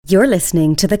You're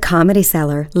listening to the Comedy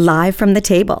Cellar live from the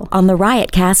table on the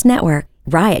Riotcast Network,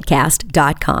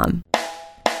 riotcast.com.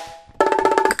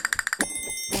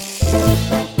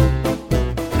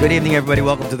 Good evening, everybody.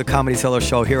 Welcome to the Comedy Cellar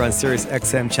show here on Sirius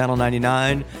XM Channel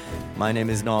 99. My name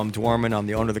is Noam Dwarman. I'm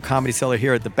the owner of the Comedy Cellar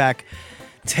here at the back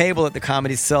table at the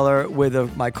Comedy Cellar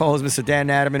with my co-host, Mr. Dan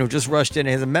Natterman, who just rushed in.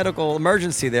 He has a medical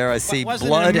emergency there. I see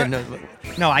blood.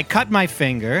 No, I cut my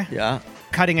finger. Yeah.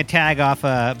 Cutting a tag off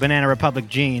Banana Republic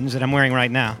jeans that I'm wearing right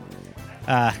now.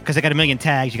 Because I got a million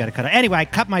tags you got to cut. Anyway, I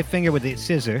cut my finger with the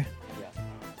scissor.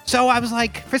 So I was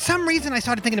like, for some reason, I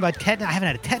started thinking about tetanus. I haven't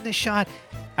had a tetanus shot.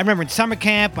 I remember in summer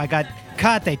camp, I got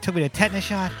cut. They took me to a tetanus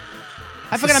shot.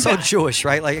 I forgot I'm so Jewish,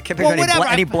 right? Like, I can't picture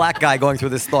any black guy going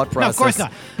through this thought process. No, of course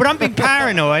not. But I'm being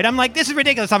paranoid. I'm like, this is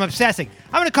ridiculous. I'm obsessing.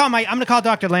 I'm gonna call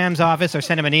Dr. Lamb's office or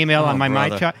send him an email on my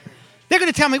chart. They're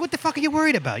gonna tell me, what the fuck are you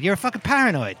worried about? You're a fucking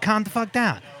paranoid. Calm the fuck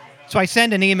down. So I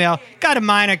send an email. Got a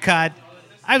minor cut.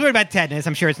 I was worried about tetanus.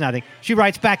 I'm sure it's nothing. She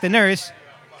writes back, the nurse,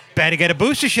 better get a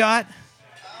booster shot.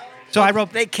 So I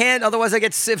wrote. They can't, otherwise I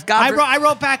get sick. I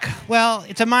wrote back, well,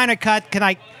 it's a minor cut.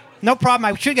 No problem.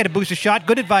 I should get a booster shot.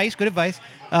 Good advice. Can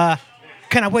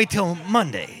I wait till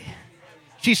Monday?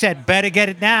 She said, better get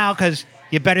it now because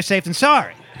you're better safe than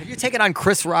sorry. Have you taken on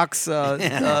Chris Rock's delivery?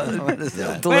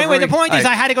 But anyway, the point is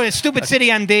I had to go to stupid City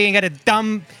MD and get a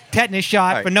dumb tetanus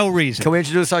shot for no reason. Can we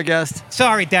introduce our guest?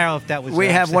 Sorry, Darrell, if that was... We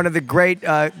have one of the great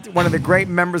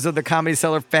members of the Comedy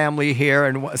Cellar family here,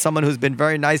 and someone who's been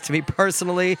very nice to me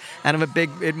personally, and I'm a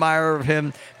big admirer of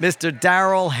him, Mr.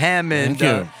 Darrell Hammond.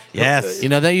 Thank you. Yes. You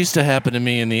know, that used to happen to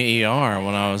me in the ER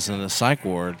when I was in the psych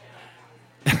ward.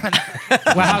 Well,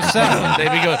 how so?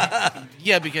 They'd be going,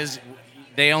 yeah, because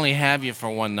they only have you for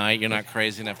one night. You're not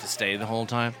crazy enough to stay the whole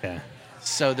time. Yeah.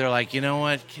 So they're like, you know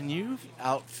what? Can you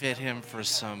outfit him for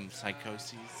some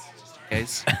psychoses, just in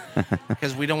case?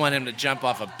 Because we don't want him to jump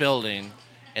off a building.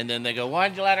 And then they go,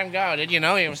 why'd you let him go? Did you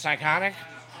know he was psychotic?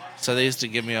 So they used to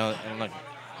give me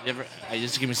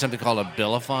something called a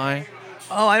Abilify.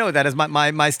 Oh, I know what that is.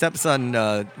 My stepson.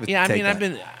 Yeah, I mean,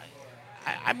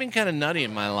 I've been kind of nutty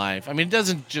in my life. I mean, it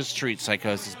doesn't just treat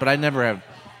psychosis, but I never have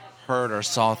heard or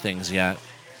saw things yet.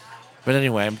 But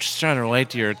anyway, I'm just trying to relate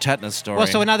to your tetanus story. Well,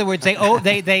 so in other words, they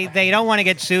don't want to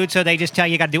get sued, so they just tell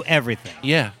you got to do everything.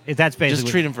 Yeah, that's basically just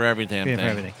treat him for everything.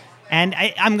 And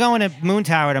I'm going to Moon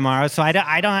Tower tomorrow, so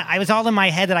I was all in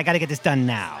my head that I got to get this done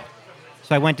now.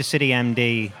 So I went to City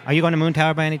MD. Are you going to Moon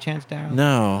Tower by any chance, Darrell?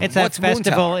 No. It's a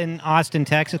festival in Austin,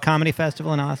 Texas, comedy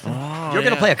festival in Austin. Oh, You're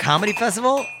going to play a comedy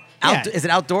festival? Yeah. Is it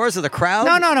outdoors or the crowd?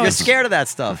 No. You're scared of that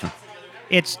stuff.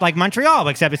 It's like Montreal,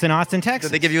 except it's in Austin,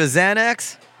 Texas. Did they give you a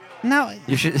Xanax? No.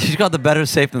 She's got the better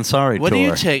safe than sorry tour. What do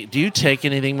you take? Do you take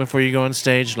anything before you go on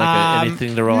stage? Like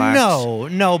anything to relax?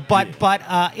 No. But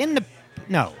in the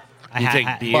no. You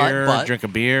take beer, drink a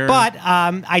beer. But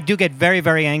I do get very,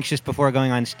 very anxious before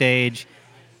going on stage,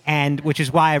 and which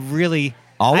is why I've really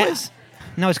always.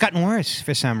 No, it's gotten worse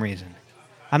for some reason.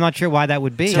 I'm not sure why that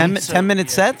would be. 10-minute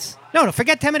sets? No,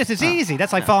 forget 10 minutes. It's easy.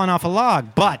 That's like falling off a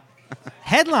log. But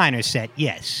headliner set,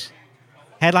 yes.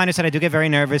 Headliner set, I do get very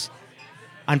nervous.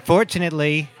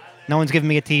 Unfortunately, no one's giving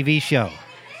me a TV show.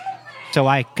 So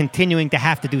I'm continuing to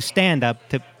have to do stand-up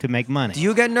to make money. Do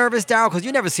you get nervous, Darrell? Because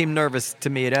you never seem nervous to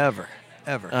me ever.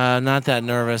 Not that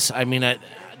nervous. I mean,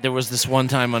 there was this one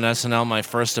time on SNL, my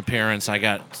first appearance, I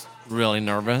got really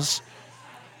nervous.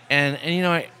 And you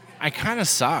know, I kind of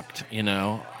sucked, you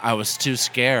know. I was too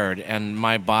scared, and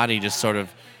my body just sort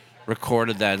of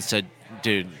recorded that and said,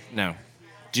 dude, no,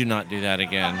 do not do that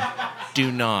again. Do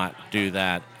not do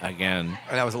that again.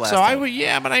 And that was the last time.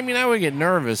 time. I would get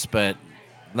nervous, but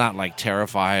not like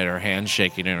terrified or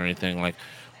handshaking or anything like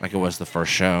it was the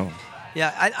first show.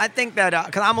 Yeah, I think that,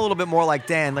 because I'm a little bit more like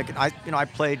Dan. Like, I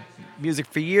played music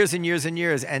for years and years and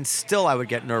years, and still I would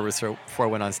get nervous before I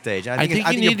went on stage. I think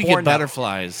you need to get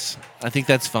butterflies. I think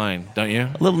that's fine, don't you?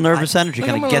 A little nervous energy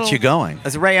kind of gets you going.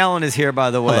 As Ray Ellin is here, by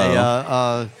the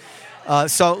way.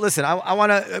 So listen, I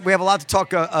want to. We have a lot to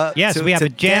talk. Yes, we have a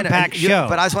jam-packed show.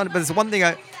 But I just want. But there's one thing.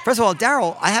 First of all,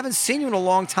 Darrell, I haven't seen you in a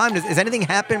long time. Has anything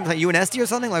happened with you and Esty or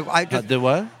something? Like, did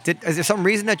what? Is there some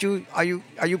reason that you're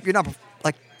not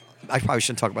like? I probably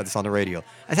shouldn't talk about this on the radio.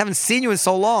 I haven't seen you in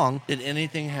so long. Did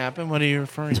anything happen? What are you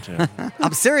referring to?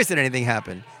 I'm serious. Did anything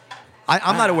happen?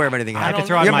 I'm not aware of anything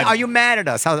happening. Are you mad at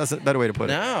us? That's a better way to put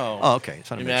it. No. Oh, okay.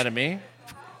 You mad at me?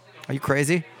 Are you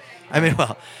crazy? I mean,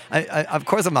 well, I of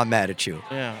course I'm not mad at you.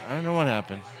 Yeah, I don't know what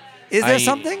happened. Is there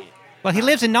something? Well, he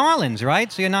lives in New Orleans,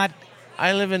 right? So you're not...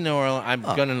 I live in New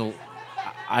Orleans.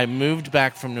 I moved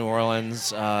back from New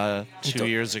Orleans 2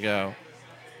 years ago.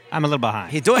 I'm a little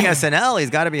behind. He's doing SNL. He's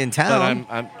got to be in town.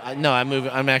 But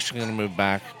I'm actually going to move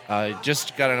back I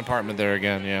just got an apartment there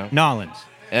again. Yeah. Nolans.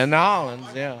 And Nolans.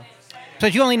 Yeah. So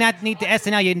you only not need to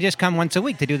SNL. You can just come once a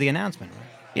week to do the announcement. Right?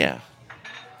 Yeah.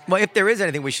 Well, if there is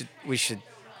anything we should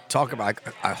talk about,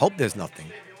 I hope there's nothing.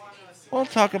 We'll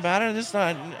talk about it. It's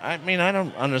not. I mean, I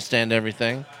don't understand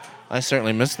everything. I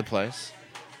certainly miss the place.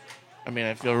 I mean,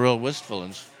 I feel real wistful,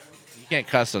 and you can't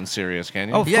cuss on Sirius, can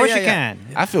you? Oh, of course you can.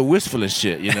 I feel wistful as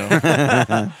shit, you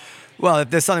know. Well, if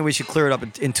there's something, we should clear it up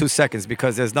in 2 seconds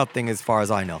because there's nothing as far as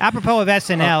I know. Apropos of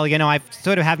SNL, you know, I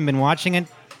sort of haven't been watching it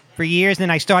for years, and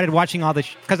then I started watching all the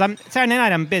because Saturday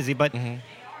night I'm busy, but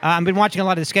I've been watching a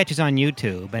lot of the sketches on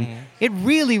YouTube, and it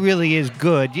really, really is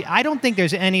good. I don't think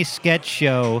there's any sketch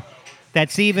show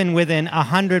that's even within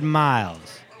 100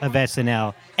 miles of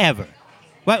SNL ever.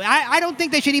 Well, I don't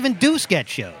think they should even do sketch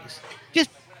shows. Just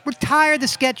retire the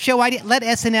sketch show idea. Let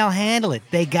SNL handle it.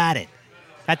 They got it.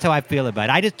 That's how I feel about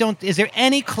it. I just don't. Is there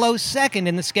any close second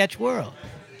in the sketch world?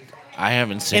 I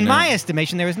haven't seen it. In my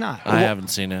estimation, there is not. I haven't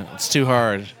seen it. It's too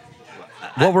hard.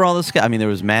 What were all the sketches? I mean, there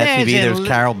was Mad There's TV, a there was li-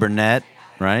 Carol Burnett,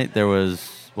 right? There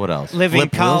was, what else? Living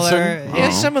Flip Color. Wilson? Yeah,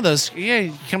 Oh. some of those. Yeah,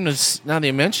 you come to now that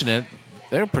you mention it,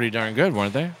 they were pretty darn good,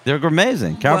 weren't they? They were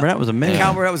amazing. Carol Burnett was amazing.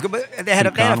 Carol Burnett was good, but they had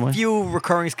Tim a Conway. few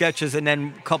recurring sketches and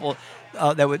then a couple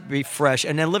that would be fresh.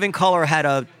 And then Living Color had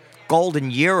a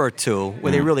golden year or two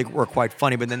where they really were quite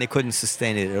funny, but then they couldn't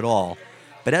sustain it at all.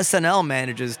 But SNL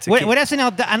manages to What keep...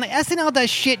 SNL does, and SNL does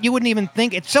shit you wouldn't even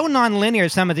think. It's so nonlinear.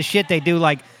 Some of the shit they do,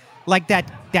 like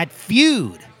that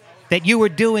feud that you were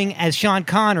doing as Sean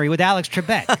Connery with Alex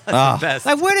Trebek. best.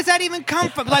 Like, where does that even come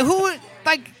from? Like, who?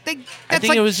 Like, that's I think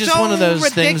like it was just so one of those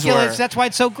ridiculous. things where- That's why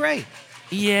it's so great.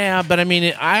 Yeah, but I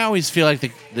mean, I always feel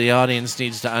like the audience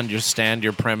needs to understand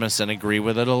your premise and agree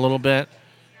with it a little bit,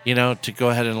 you know, to go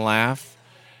ahead and laugh.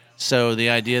 So the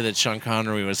idea that Sean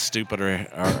Connery was stupid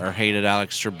or hated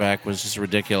Alex Trebek was just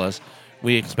ridiculous.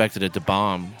 We expected it to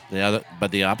bomb,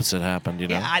 but the opposite happened. You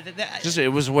know,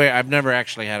 it was where I've never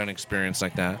actually had an experience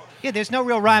like that. Yeah, there's no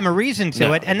real rhyme or reason to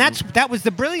No. it, and that was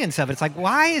the brilliance of it. It's like,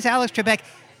 why is Alex Trebek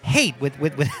hate with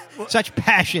such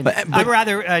passion? But- I'd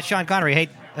rather Sean Connery hate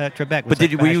Trebek. But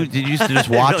did you did you used to just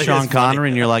watch really Sean is funny. Connery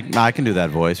and you're like, nah, I can do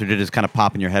that voice, or did it just kind of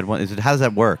pop in your head? How does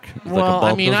that work? Is it like a Well, I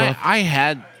bulb mean, goes off?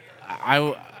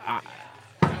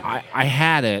 I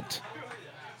had it,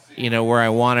 you know, where I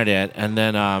wanted it, and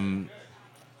then,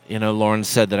 you know, Lauren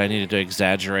said that I needed to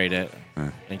exaggerate it,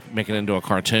 and make it into a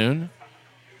cartoon.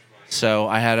 So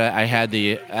I had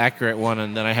the accurate one,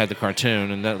 and then I had the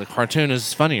cartoon, and the cartoon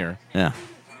is funnier. Yeah.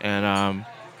 And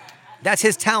That's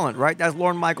his talent, right? That's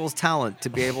Lorne Michaels' talent to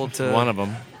be able to... one of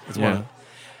them. It's one of them.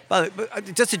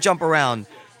 But just to jump around,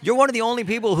 you're one of the only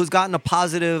people who's gotten a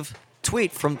positive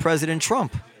tweet from President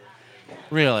Trump.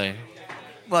 Really?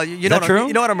 Well, you Is know that true?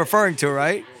 You know what I'm referring to,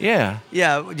 right? Yeah.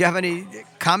 Yeah. Do you have any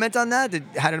comment on that?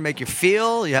 How did it make you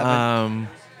feel? You have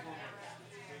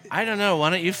I don't know. Why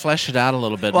don't you flesh it out a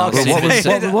little bit? Well, and I'll see okay. if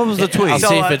it's What was the tweet? I'll So,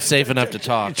 see if it's safe enough to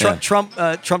talk. Trump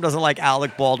doesn't like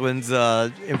Alec Baldwin's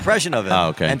impression of it. Oh,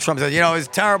 okay. And Trump said, it was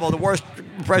terrible, the worst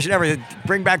impression ever.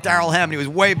 Bring back Darrell Hammond. He was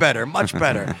way better, much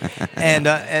better. and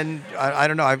I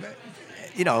don't know.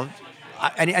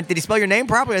 Did he spell your name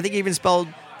properly? I think he even spelled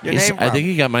your name properly. I think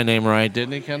he got my name right,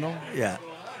 didn't he, Kendall? Yeah.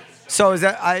 So is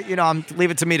that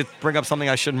leave it to me to bring up something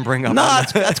I shouldn't bring up. No,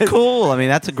 that's cool. I mean,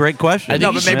 that's a great question. I think No,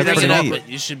 you but should maybe bring there's it up, an- but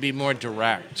you should be more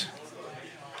direct.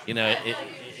 You know,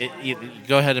 you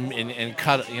go ahead and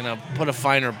cut. You know, put a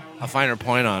finer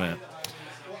point on it.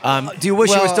 Do you wish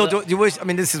you were still doing? Do you wish? I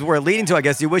mean, this is where it's leading to, I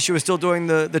guess. Do you wish you were still doing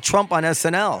the Trump on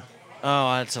SNL?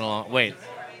 Oh, that's a long. Wait,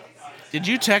 did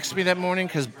you text me that morning?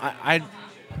 Because I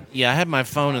had my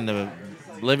phone in the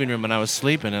living room and I was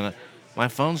sleeping, and my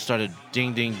phone started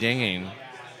dinging.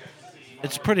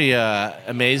 It's pretty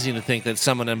amazing to think that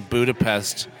someone in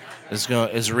Budapest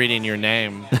is reading your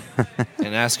name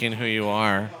and asking who you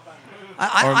are.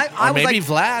 I Or was maybe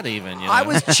like, Vlad even. You know? I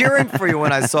was cheering for you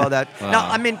when I saw that. Wow. No,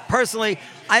 I mean personally,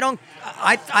 I don't.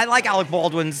 I like Alec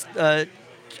Baldwin's. I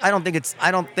don't think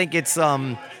it's.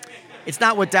 It's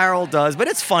not what Darrell does, but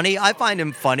it's funny. I find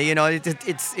him funny. You know,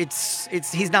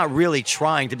 it's. He's not really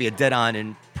trying to be a dead-on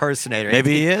impersonator.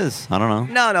 Maybe he is. I don't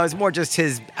know. No, it's more just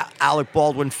his Alec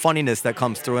Baldwin funniness that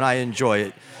comes through, and I enjoy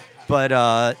it. But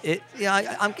it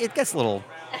gets a little.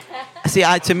 See,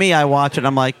 to me, I watch it.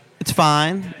 I'm like, it's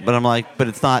fine, but I'm like, but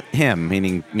it's not him.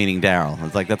 Meaning Darrell.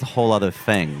 It's like that's a whole other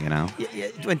thing, you know.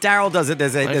 When Darrell does it,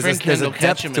 there's My friend a Kendall depth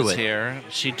Ketchum to is it. here.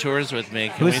 She tours with me.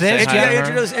 Can Who's we this? say hi to her?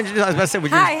 Introduce. I was about to say,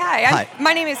 would you? Hi.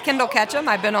 My name is Kendall Ketchum.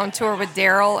 I've been on tour with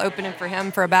Darrell, opening for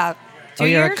him for about 2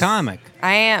 years. Oh, you're a comic.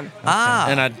 I am.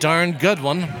 And a darn good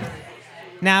one.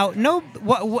 Now,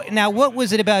 what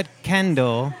was it about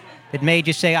Kendall that made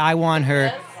you say, I want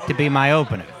her to be my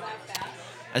opener?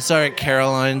 I saw her at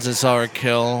Caroline's. I saw her at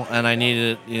Kill, and I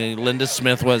needed. Linda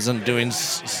Smith wasn't doing.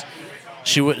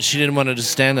 She didn't want to do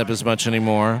stand up as much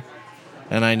anymore,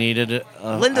 and I needed.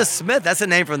 Linda Smith. That's a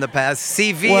name from the past.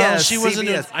 CVS. Well, she wasn't.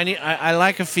 CVS. I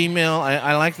like a female.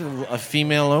 I like a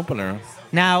female opener.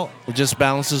 Now It just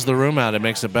balances the room out. It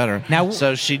makes it better. Now-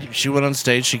 so she went on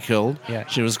stage. She killed. Yeah.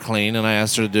 She was clean, and I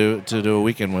asked her to do a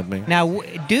weekend with me.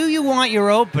 do you want your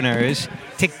openers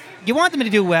to? You want them to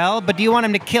do well, but do you want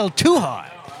them to kill too hard?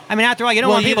 I mean, after all, you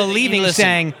don't want people leaving listen.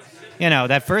 saying,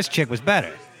 that first chick was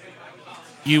better.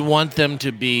 You want them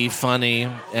to be funny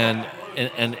and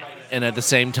at the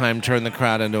same time turn the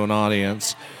crowd into an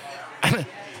audience.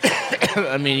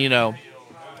 I mean,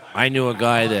 I knew a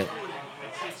guy that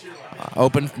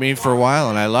opened for me for a while,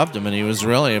 and I loved him, and he was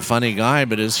really a funny guy,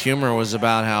 but his humor was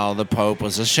about how the Pope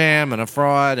was a sham and a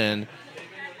fraud, and,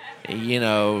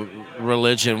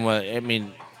 religion was, I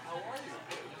mean,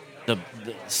 the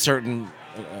certain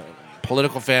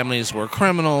political families were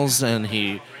criminals, and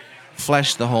he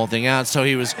fleshed the whole thing out. So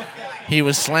he was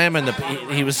slamming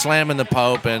the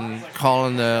Pope and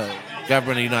calling the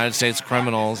government of the United States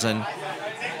criminals, and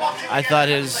I thought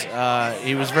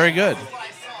he was very good.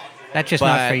 That's just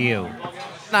not for you.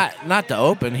 Not to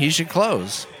open. He should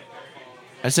close.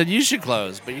 I said you should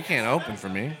close, but you can't open for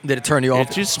me. Did it turn you off?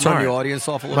 You're too smart. Turn the audience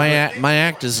off a little bit. My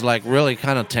act is like really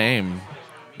kind of tame.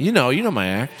 You know my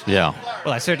act. Yeah.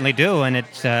 Well, I certainly do, and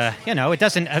it's it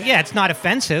doesn't. It's not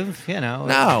offensive.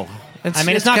 No.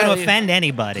 It's not going to offend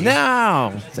anybody.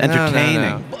 No. It's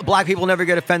entertaining. No. Black people never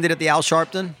get offended at the Al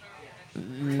Sharpton.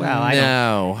 Well, I don't.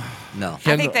 No. No.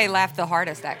 I think they laugh the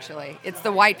hardest, actually. It's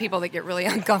the white people that get really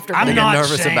uncomfortable. They get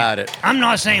nervous about it. I'm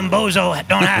not saying Bozo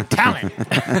don't have talent.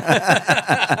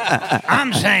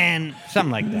 I'm saying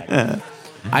something like that.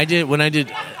 I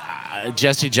did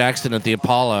Jesse Jackson at the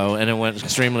Apollo, and it went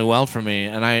extremely well for me.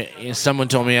 And someone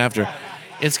told me after,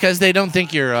 it's because they don't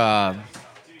think you're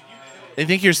they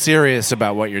think you're serious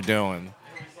about what you're doing,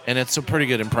 and it's a pretty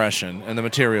good impression, and the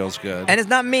material's good. And it's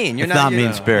not mean. You're It's not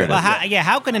mean-spirited. Well,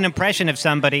 how can an impression of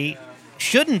somebody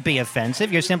shouldn't be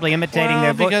offensive? You're simply imitating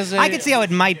their voice. because I could see how it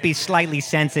might be slightly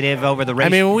sensitive over the race. I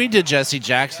mean, when we did Jesse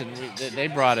Jackson, they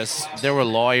brought us. There were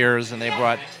lawyers, and they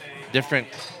brought different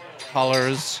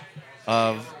colors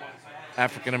of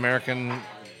African American,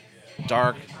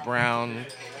 dark brown,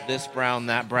 this brown,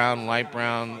 that brown, light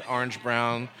brown, orange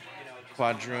brown,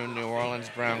 quadroon, New Orleans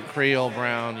brown, Creole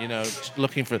brown.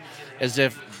 Looking for, as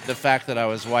if the fact that I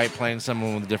was white playing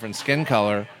someone with a different skin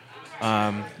color,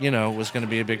 was going to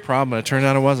be a big problem. It turned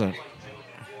out it wasn't.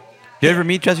 Did you ever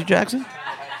meet Jesse Jackson?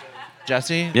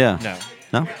 Jesse? Yeah. No.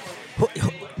 No?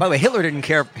 By the way, Hitler didn't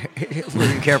care. Hitler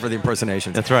didn't care for the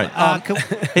impersonations. That's right. Cool.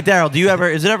 Hey, Darrell,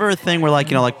 is it ever a thing where, like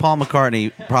Paul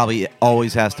McCartney probably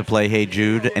always has to play Hey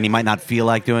Jude, and he might not feel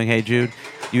like doing Hey Jude?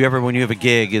 When you have a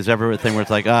gig, is there ever a thing where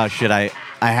it's like, oh, shit, I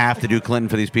have to do Clinton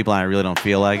for these people, and I really don't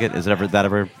feel like it? Is it ever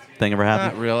thing ever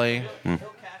happened? Not really.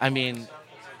 I mean,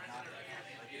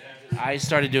 I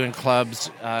started doing clubs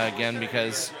again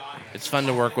because it's fun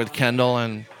to work with Kendall,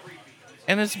 and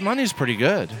its money's pretty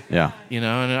good. Yeah. And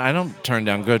I don't turn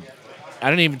down good. I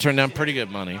don't even turn down pretty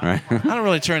good money. Right. I don't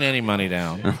really turn any money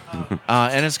down,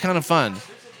 and it's kind of fun.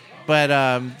 But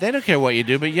they don't care what you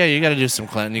do. But yeah, you got to do some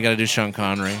Clinton. You got to do Sean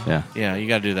Connery. Yeah. You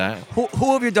got to do that.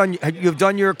 Who have you done? You've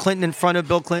done your Clinton in front of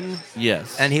Bill Clinton,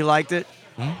 Yes. and he liked it.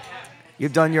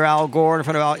 You've done your Al Gore in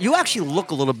front of Al. You actually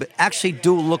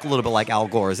do look a little bit like Al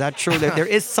Gore. Is that true? There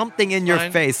is something in your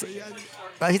Fine. face.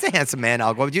 He's a handsome man,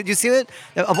 Al Gore. Do you see it?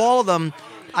 Of all of them,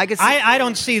 I could see. I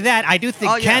don't see that. I do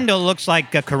think Oh, yeah. Kendall looks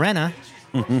like Karenna.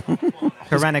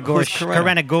 Karenna Gore. Who's Karenna?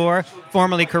 Karenna Gore,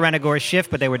 formerly Karenna Gore Schiff,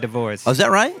 but they were divorced. Oh, is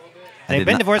that right? They've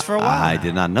been divorced for a while. I now.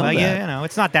 did not know well, that. Yeah,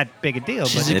 it's not that big a deal.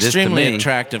 She's but It is to extremely me.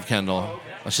 attractive, Kendall.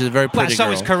 She's a very well, pretty so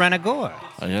girl. is Karenna Gore.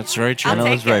 Oh, yeah, that's very true. I'll know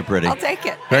take it's very it. pretty. I'll take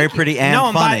it. Very Thank you. pretty and No,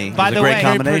 and by- funny. by It's the a great way- Very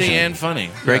combination. pretty and funny.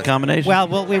 Great combination.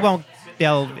 Well, we won't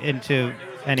delve into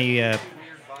any.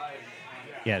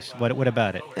 Yes. What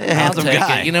about it? I'll Handsome take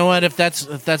guy. it. You know what? If that's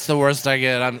the worst I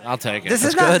get, I'll take it. This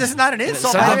is good. not an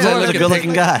insult. Sometimes Al I Gore look is at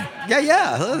good-looking guy.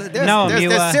 Yeah.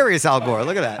 There's serious Al Gore.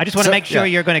 Look at that. I just want to So- make sure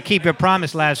yeah. you're going to keep your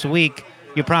promise last week.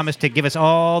 You promised to give us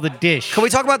all the dish. Can we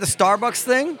talk about the Starbucks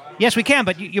thing? Yes, we can.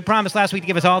 But you promised last week to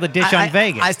give us all the dish on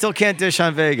Vegas. I still can't dish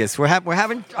on Vegas. We're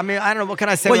having. I mean, I don't know. What can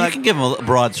I say? Well, you can give them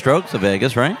broad strokes of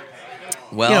Vegas, right?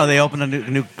 Well, They opened a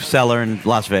new cellar in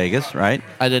Las Vegas, right?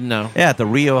 I didn't know. Yeah, at the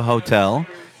Rio Hotel.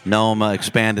 Noam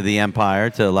expanded the empire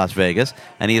to Las Vegas,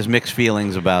 and he has mixed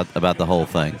feelings about the whole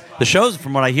thing. The shows,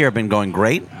 from what I hear, have been going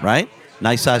great, right?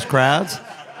 Nice-sized crowds.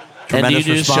 And do you Tremendous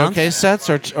do response. showcase sets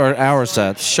or hour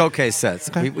sets? showcase sets.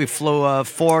 We flew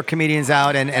 4 comedians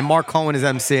out, and Mark Cohen is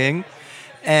emceeing.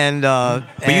 But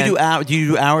do you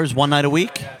do hours one night a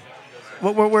week?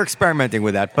 We're experimenting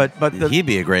with that, but He'd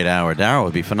be a great hour. Darrell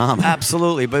would be phenomenal.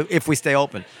 absolutely. But if we stay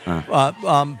open,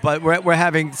 but we're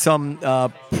having some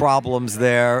problems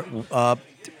there,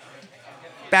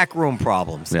 backroom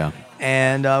problems. Yeah.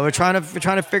 And we're trying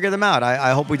to figure them out.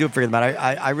 I hope we do figure them out.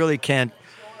 I really can't.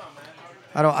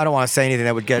 I don't want to say anything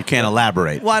that would get. You can't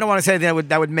elaborate. Well, I don't want to say anything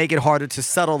that would make it harder to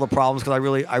settle the problems because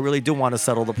I really do want to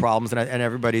settle the problems, and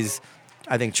everybody's,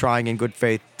 I think, trying in good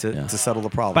faith to settle the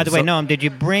problems. By the way, So- Noam, did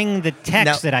you bring the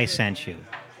text that I sent you?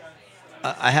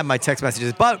 I have my text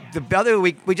messages, but the other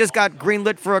week we just got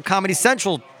greenlit for a Comedy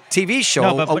Central TV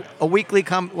show, No, but- a weekly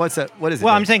what's that? What is it?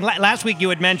 Well, I'm saying last week you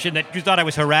had mentioned that you thought I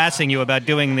was harassing you about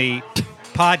doing the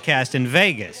podcast in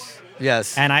Vegas.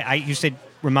 Yes. And you said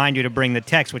remind you to bring the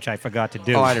text, which I forgot to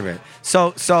do. Oh, I didn't.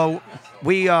 So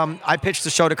we I pitched the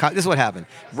show to. This is what happened.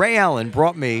 Ray Ellin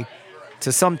brought me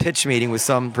to some pitch meeting with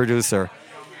some producer,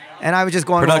 and I was just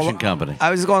going Production company.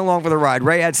 I was just going along for the ride.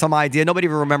 Ray had some idea. Nobody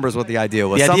even remembers what the idea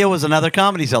was. The idea was another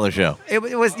Comedy Cellar show. It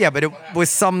was, yeah, but it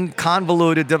was some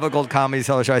convoluted, difficult Comedy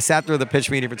Cellar show. I sat through the pitch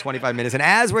meeting for 25 minutes, and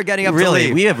as we're getting up to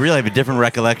leave, We have a different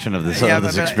recollection of this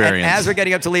experience. As we're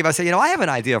getting up to leave, I said, I have an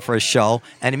idea for a show,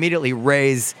 and immediately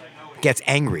Ray's gets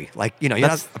angry. Like, you're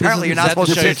not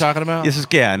supposed show to. you're talking about? This is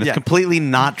and it's Yeah. completely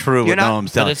not true what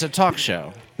Noam's But telling. it's a talk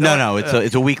show. No,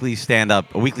 it's a weekly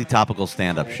stand-up, a weekly topical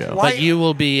stand-up show. Why- But you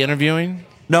will be interviewing?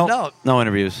 No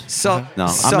interviews. So No,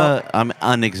 so, I'm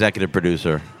an executive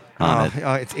producer on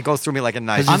it. it goes through me like a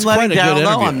knife. I'm It's letting quite a good Darrell know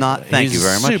interview. I'm not. Thank He's you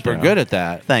very much. super Darrell. good at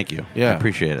that. Thank you. Yeah. I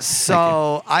appreciate it.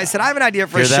 So I said, I have an idea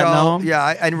for Hear a that, show. Noam?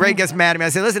 Yeah, and Ray gets mad at me. I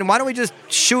said, listen, why don't we just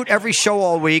shoot every show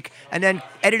all week and then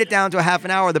edit it down to a half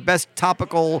an hour, the best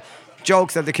topical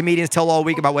jokes that the comedians tell all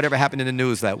week about whatever happened in the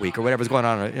news that week or whatever's going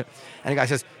on. And the guy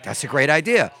says, that's a great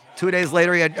idea. 2 days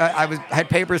later, I had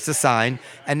papers to sign,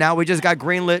 and now we just got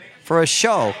greenlit for a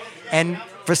show. And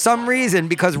for some reason,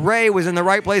 because Ray was in the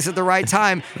right place at the right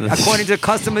time, according to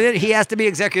custom, he has to be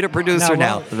executive producer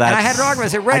now. And I had an argument.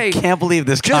 I said, Ray, I can't believe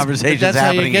this conversation That's is how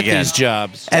happening you get again. these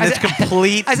jobs. And it's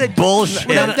complete I said, bullshit.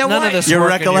 then None why- of this Your work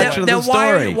recollection of then the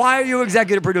story. why are you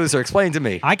executive producer? Explain to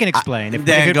me. I can explain. If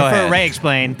Dan, you go prefer ahead. Ray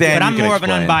explain, Dan, but you I'm can more of an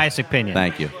explain. unbiased opinion.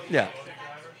 Thank you. Yeah.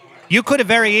 You could have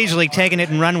very easily taken it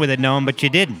and run with it, Noam, but you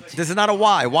didn't. This is not a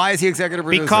why. Why is he executive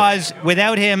producer? Because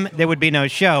without him, there would be no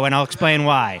show, and I'll explain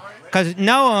why. Because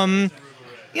Noam,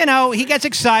 he gets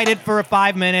excited for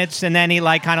 5 minutes, and then he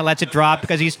kind of lets it drop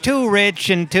because he's too rich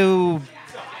and too,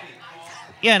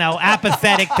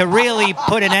 apathetic to really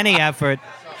put in any effort.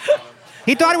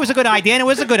 He thought it was a good idea, and it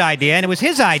was a good idea, and it was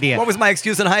his idea. What was my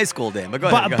excuse in high school, Dan? But go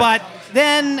ahead. But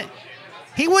then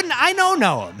he wouldn't. I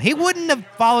know him. He wouldn't have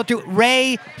followed through.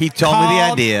 Ray. He told me the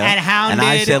called idea, and hounded. and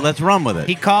I said, let's run with it.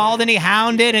 He called and he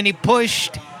hounded and he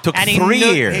pushed. Took and he 3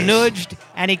 years. Nudged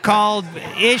and he called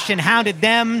Ish and hounded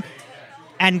them,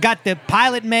 and got the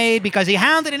pilot made because he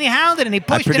hounded and he hounded and he I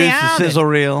pushed and he produced the hounded. sizzle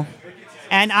reel.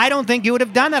 And I don't think you would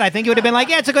have done that. I think you would have been like,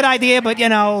 yeah, it's a good idea, but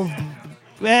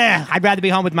I'd rather be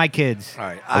home with my kids. All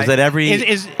right. I was at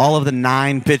Is- all of the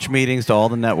 9 pitch meetings to all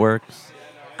the networks.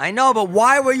 I know, but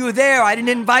why were you there? I didn't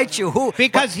invite you. Who?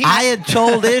 Because he. I had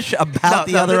told Ish about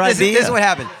the other this idea. This is what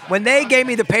happened. When they gave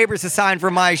me the papers to sign for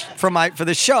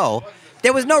the show,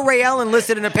 there was no Ray Ellin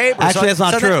listed in the papers. Actually, that's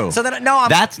not true.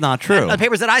 That's not true. The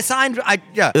papers that I signed,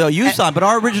 You signed, but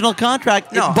our original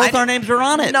contract, both our names are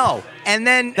on it. No, and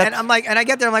I'm like, and I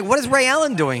get there, I'm like, what is Ray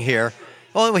Ellin doing here?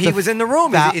 Well, he was in the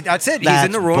room. That's it. He's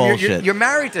in the room. You're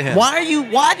married to him. Why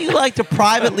do you like to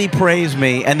privately praise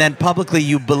me and then publicly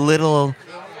you belittle?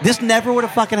 This never would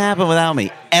have fucking happened without me,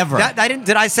 ever.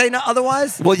 Did I say no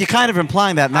otherwise? Well, you're kind of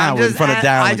implying that now in front of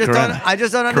Darrell and Corinna. I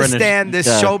just don't understand this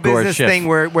show business thing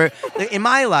where in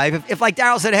my life, if like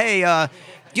Darrell said, hey,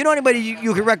 do you know anybody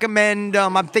you could recommend?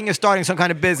 I'm thinking of starting some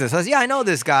kind of business. I said, yeah, I know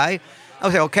this guy. I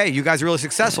was like, okay, you guys are really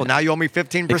successful. Now you owe me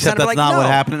 15%. Except that's not what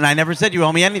happened, and I never said you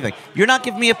owe me anything. You're not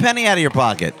giving me a penny out of your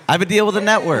pocket. I have a deal with the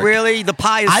network. Really? The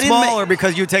pie is smaller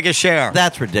because you take a share.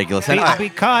 That's ridiculous.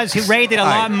 Because Ray did a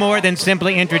lot more than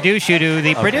simply introduce you to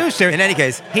the producer. In any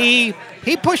case, he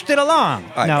pushed it along.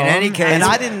 Right. In any case, and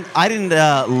I didn't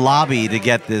lobby to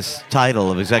get this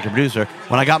title of executive producer.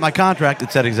 When I got my contract,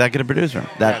 it said executive producer.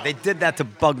 They did that to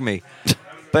bug me.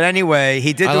 But anyway,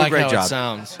 he did do a great job. It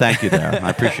sounds. Thank you, Darrell. I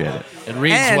appreciate it. It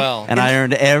reads well. And I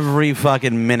earned every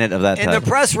fucking minute of that In title. the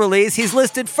press release, he's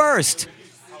listed first.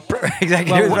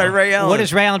 Executive by Ray Ellin. What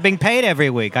is Ray Ellin being paid every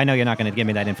week? I know you're not going to give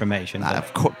me that information.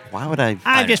 Of course. Why would I?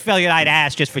 I just felt I'd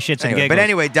ask just for shits and giggles. But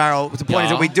anyway, Darrell, the point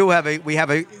is that we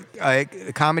have a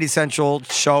Comedy Central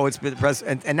show. It's been press,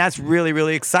 and that's really,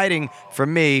 really exciting for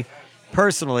me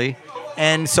personally.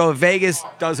 And so if Vegas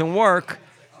doesn't work,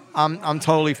 I'm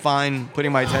totally fine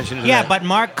putting my attention to that. Yeah, but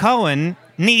Mark Cohen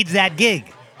needs that gig.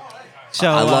 So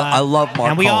I love Mark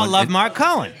and we all Cohen. love Mark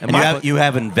Cohen. And you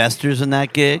have investors in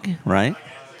that gig, right?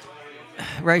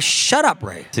 Ray, shut up,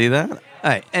 Ray. See that? All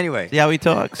right. Anyway, See how he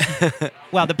talks?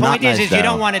 Well, the point Not is nice, you Darrell.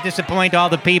 don't want to disappoint all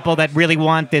the people that really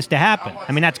want this to happen.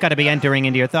 I mean, that's got to be entering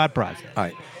into your thought process. all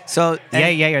right. So,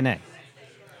 Yay or nay?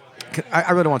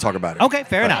 I really don't want to talk about it. Okay,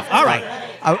 fair enough. All right.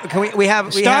 Can we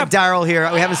have Darrell here?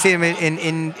 We haven't seen him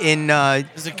in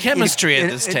There's a chemistry in-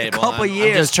 at this in table. a couple I'm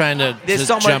years. just trying to There's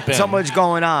just jump in. so much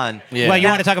going on. Yeah. Well, you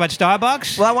want to talk about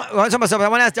Starbucks? Well, I want to talk about something. I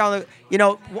want to ask Darrell. You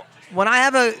know, when I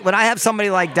have somebody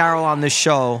like Darrell on the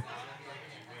show,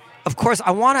 of course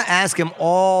I want to ask him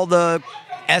all the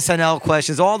SNL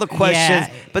questions, all the questions.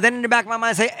 Yeah. But then in the back of my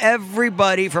mind, I say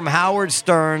everybody from Howard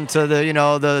Stern to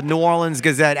the New Orleans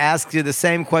Gazette asks you the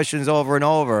same questions over and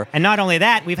over. And not only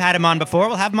that, we've had him on before.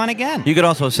 We'll have him on again. You could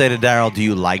also say to Darrell, do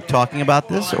you like talking about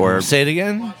this? Or Say it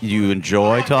again. you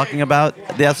enjoy talking about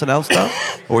the SNL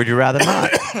stuff? Or would you rather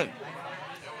not?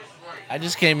 I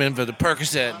just came in for the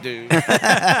Percocet, dude.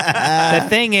 The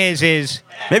thing is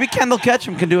Maybe Kendall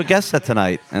Ketchum can do a guest set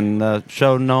tonight and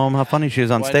show Noam how funny she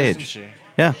is on Why stage. doesn't she?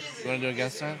 Yeah. You want to do a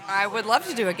guest set? I would love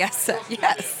to do a guest set.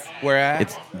 Yes. Where at?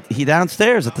 It's he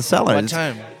downstairs at the cellar. What It's-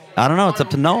 time? I don't know. It's up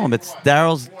to Noam. It's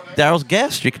Darrell's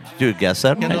guest. You could do a guest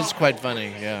set. Kendall's quite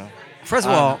funny, yeah. First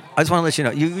of all, I just want to let you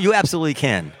know, you absolutely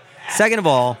can. Second of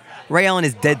all, Ray Ellin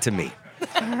is dead to me.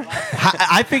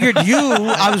 I figured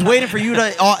I was waiting for you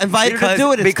to invite her to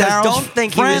do it. It's because Darrell's don't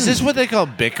think he friend. was- Is this what they call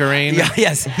bickering? Yeah,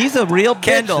 yes. He's a real bitch,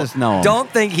 Kendall, this Noam. don't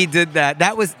think he did that.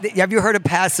 That was. Have you heard of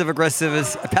passive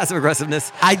aggressiveness?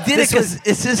 I did it because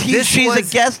she's a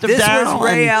guest of this Darrell. was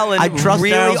Ray and Ellin I trust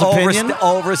really Darrell's opinion.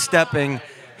 overstepping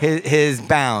his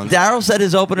bounds. Darrell said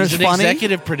his opener's He's an funny.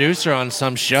 executive producer on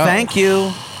some show. Thank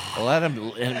you. Let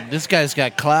him. This guy's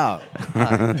got clout.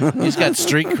 He's got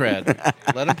street cred.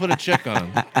 Let him put a chick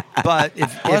on. But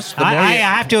Plus, the more I you-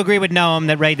 have to agree with Noam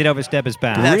that Ray did overstep his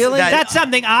bounds. Really? That's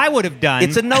something I would have done.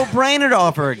 It's a no-brainer to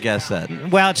offer a guest set.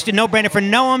 Well, it's a no-brainer for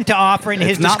Noam to offer in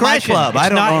his It's not my discretion. club. I It's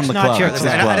don't not, own it's the not club. your It's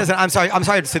club. his club. listen, I'm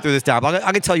sorry to sit through this, Darrell, but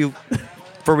I can tell you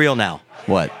for real now.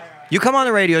 What? You come on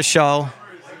the radio show,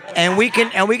 and we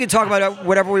can talk about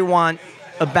whatever we want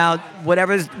about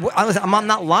whatever's. I'm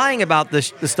not lying about the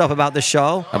stuff about the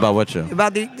show. About what show?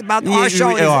 About our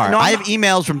show. You are. No, I I'm have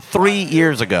emails from 3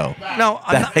 years ago. No,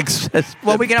 I'm not.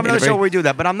 Well, we can have another show where we do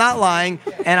that, but I'm not lying,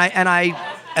 and I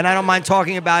don't mind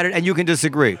talking about it, and you can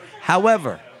disagree.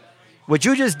 However, what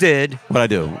you just did, What I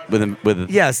do with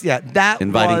yes, yeah, that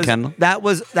Inviting was Kendall? that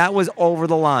was over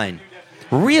the line.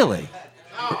 Really?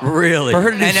 Really, For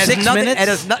her to do and it has 6 nothing, minutes? It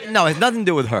has no, it has nothing to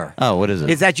do with her. Oh, what is it?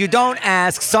 It's that you don't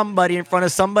ask somebody in front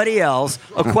of somebody else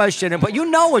a question, but you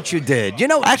know what you did. You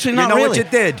know, Actually, not you know really. what you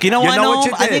did. You know what what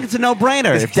you did. I think it's a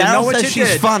no-brainer. If You know Darrell what says you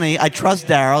she's did. funny, I trust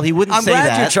Darrell. He wouldn't I'm say glad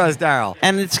that. you trust Darrell.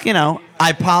 And it's, I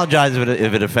apologize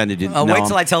if it offended you. Wait Noam,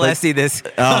 till I tell but- Esty this.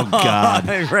 Oh, God.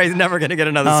 Ray's never going to get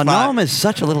another Oh, spot. Noam is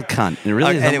such a little cunt. It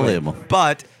really is Anyway, unbelievable.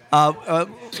 But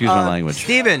Excuse my language.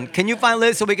 Steven, can you find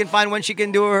Liz so we can find when she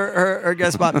can do her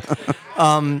guest spot?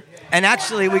 And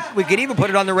actually, we could even put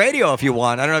it on the radio if you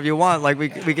want. I don't know if you want. Like we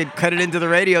could cut it into the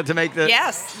radio to make the.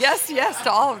 Yes.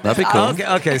 To all of this. That'd be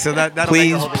cool. Okay. So that'll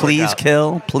make the whole thing work Please out.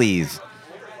 kill. Please.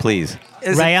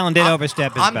 Ray Ellin did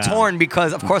overstep his I'm bounds. torn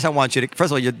because, of course, I want you to. First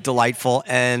of all, you're delightful,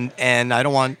 and I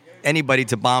don't want anybody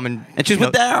to bomb and. And she's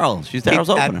with Darrell. She's Darrell's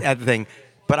opener. at the thing.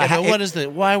 But Yeah,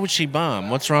 but why would she bomb?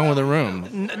 What's wrong with the room?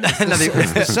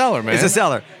 It's the cellar, man. It's a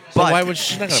cellar. So But why would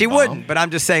she? She's not gonna she bomb. wouldn't. But I'm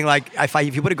just saying, like,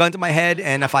 if you put a gun to my head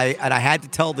and I had to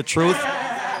tell the truth,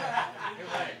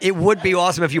 it would be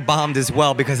awesome if you bombed as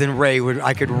well, because then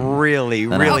I could really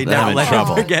Then never I'm in let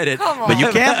trouble. him forget it. Come on. But you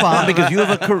can't bomb because you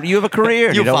have a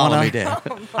career. You don't follow wanna- me, Dan.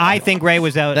 I think Ray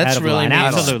was out That's of really line. mean.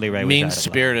 Absolutely, Ray was out of line.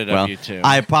 Mean-spirited Well, of you two.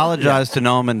 I apologize to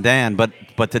Noam and Dan, but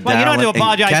to Well, you don't Darrell have to and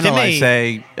apologize to Kendall,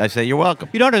 me. I say you're welcome.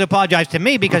 You don't have to apologize to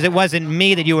me because it wasn't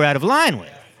me that you were out of line with.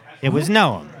 It was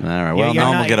Noam. All right. Well, You're Noam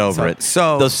will not- get over it.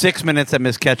 so- those 6 minutes that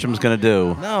Miss Ketchum's going to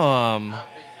do, no,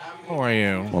 how are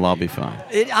you? well, I'll be fine.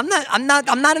 I'm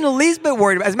not in the least bit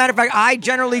worried. As a matter of fact, I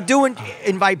generally do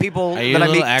invite people Are you that a I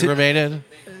meet. little aggravated?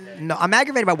 No, I'm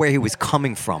aggravated about where he was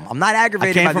coming from. I'm not I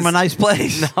aggravated. came by from this- a nice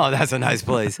place. No, that's a nice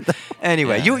place.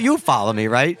 Anyway, you follow me,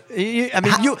 right? You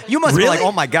must be Really? like,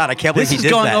 oh my god, I can't believe This he is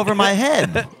did going that. over my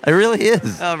head. It really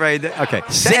is. Oh, right. Okay.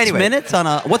 6 Anyway, minutes on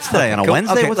what's today? On a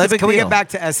Wednesday? Okay, What's the big can we deal? get back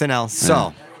to SNL?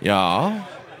 So, Yeah.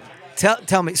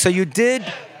 tell me. So you did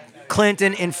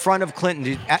Clinton in front of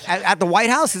Clinton at the White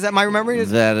House? Is that my memory?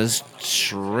 That is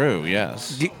true.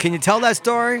 Yes. Can you tell that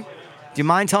story? Do you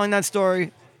mind telling that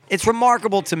story? it's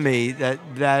remarkable to me that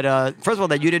first of all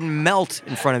that you didn't melt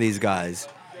in front of these guys.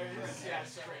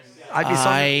 I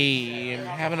am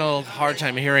having a little hard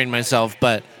time hearing myself,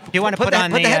 but You want to put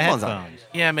on the headphones headphones. on.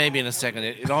 yeah, maybe in a second.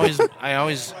 I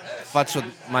always futz with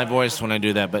my voice when I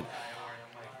do that, but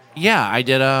yeah, I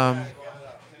did. I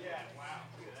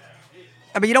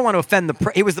mean, you don't want to offend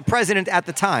he was the president at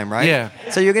the time, right? Yeah.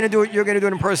 So you're gonna do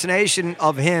an impersonation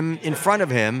of him in front of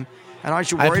him, and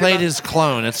aren't you worried I played about his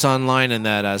clone. It's online in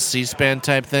that C-SPAN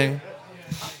type thing.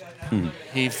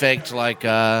 He faked like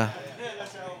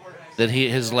that he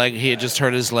had just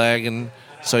hurt his leg, and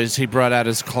so he brought out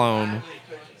his clone,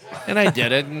 and I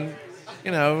did it, and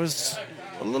it was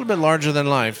a little bit larger than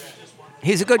life.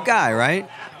 He's a good guy, right?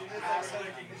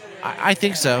 I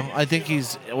think so. I think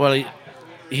he's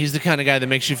the kind of guy that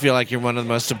makes you feel like you're one of the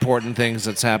most important things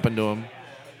that's happened to him.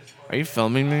 Are you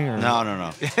filming me? Or?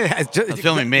 No. It's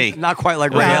filming me. Not quite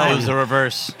like Ray It Ellin. was the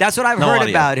reverse. That's what I've No heard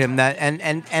audio. about him. That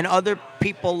and other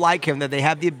people like him, that they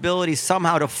have the ability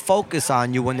somehow to focus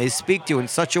on you when they speak to you in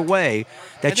such a way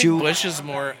that I think you. Bush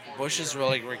is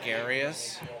really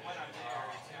gregarious.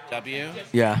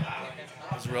 Yeah.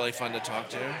 It's really fun to talk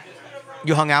to.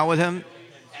 You hung out with him.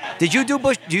 Did you do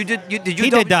Bush? Did you? He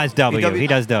does W. He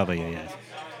does W. Yes.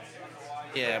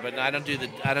 Yeah, but I don't do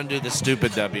the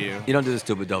stupid W. You don't do the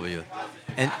stupid W.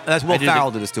 And that's Will I do Ferrell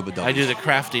do the stupid W. I do the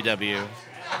crafty W.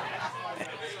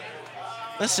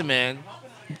 Listen, man,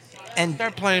 And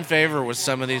start playing favor with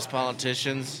some of these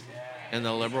politicians in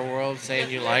the liberal world, saying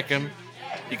you like them.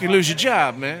 You can lose your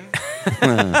job, man.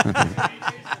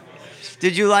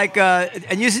 did you like?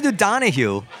 And you used to do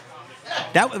Donahue.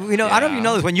 That I don't know if you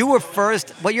know this. When you were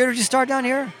first, what year did you start down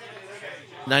here?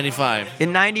 95.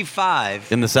 In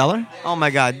 '95. In the cellar? Oh my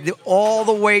God! All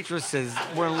the waitresses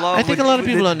were in love. I think a lot of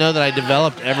people don't know that I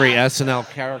developed every SNL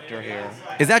character here.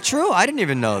 Is that true? I didn't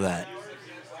even know that.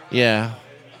 Yeah.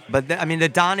 But the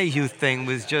Donahue thing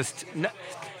was just, a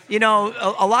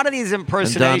lot of these And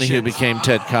impersonations. Donahue became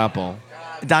Ted Koppel.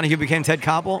 Donahue became Ted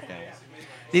Koppel.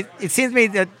 It seems to me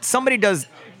that somebody does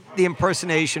the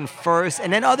impersonation first,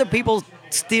 and then other people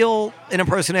steal an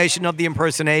impersonation of the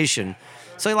impersonation.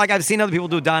 So, like, I've seen other people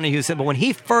do Donahue, but when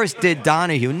he first did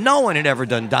Donahue, no one had ever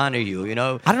done Donahue. I don't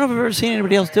know if I've ever seen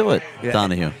anybody else do it. Yeah.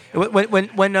 Donahue.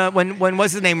 When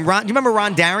what's his name? Ron, do you remember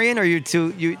Ron Darien? Or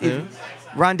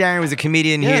Ron Darien was a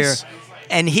comedian Yes. here,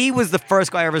 and he was the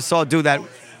first guy I ever saw do that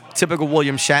typical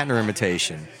William Shatner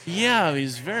imitation. Yeah,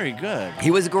 he's very good.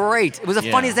 He was great. It was the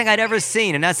Yeah. funniest thing I'd ever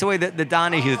seen, and that's the way that the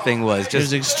Donahue thing was. He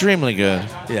was extremely good.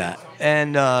 Yeah.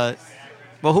 And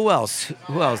well, who else?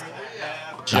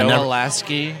 Joe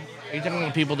Lasky. Are you talking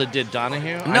about people that did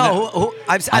Donahue? No,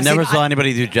 I never saw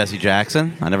anybody do Jesse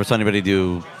Jackson. I never saw anybody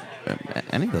do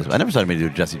any of those. I never saw anybody do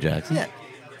Jesse Jackson. Yeah.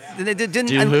 They didn't.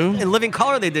 Do who? In Living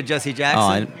Color, they did Jesse Oh,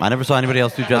 Jackson. I never saw anybody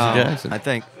else do Jesse Jackson. I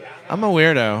think. I'm a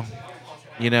weirdo.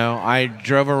 I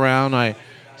drove around. I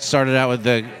started out with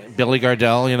the Billy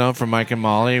Gardell, from Mike and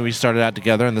Molly. We started out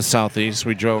together in the Southeast.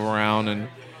 We drove around, and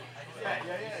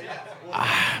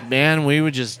man, we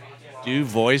would just do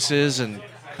voices and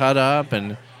cut up,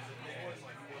 and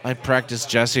I practiced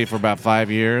Jesse for about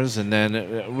 5 years, and then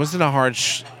it wasn't a hard,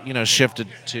 shifted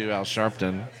to Al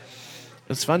Sharpton.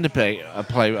 It's fun to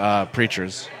play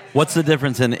preachers. What's the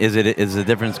difference is the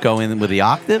difference going with the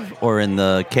octave or in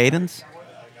the cadence?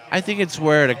 I think it's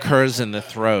where it occurs in the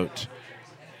throat.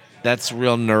 That's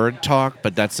real nerd talk,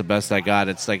 but that's the best I got.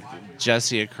 It's like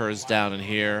Jesse occurs down in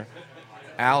here,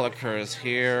 Al occurs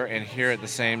here and here at the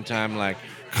same time, like,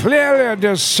 Clearly,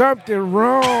 there's something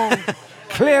wrong.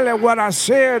 Clearly, what I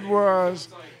said was,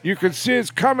 you can see it's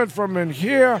coming from in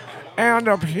here and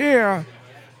up here.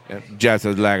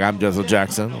 Jesse's like, I'm Jesse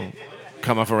Jackson.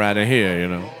 Coming from right in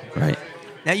here, Right.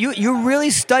 Now you really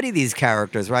study these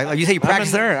characters, right? Like you say, you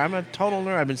practice. I'm a nerd. I'm a total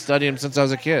nerd. I've been studying them since I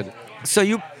was a kid. So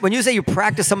when you say you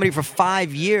practice somebody for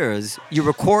 5 years, you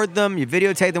record them, you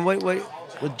videotape them. What?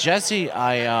 With Jesse,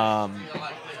 I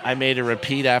made a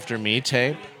repeat after me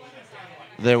tape.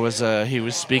 He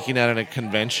was speaking at a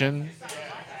convention,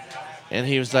 and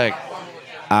he was like,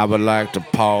 I would like to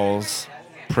pause,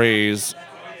 praise,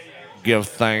 give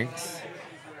thanks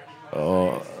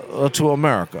to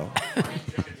America.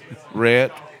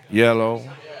 Red, yellow,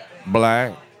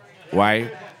 black,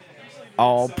 white,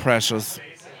 all precious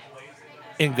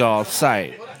in God's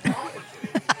sight.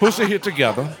 Push it here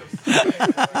together.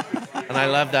 And I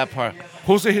love that part.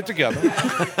 Push it here together.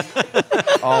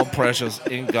 All precious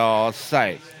in God's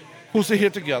sight. Push it here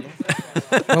together.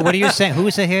 Well, what are you saying?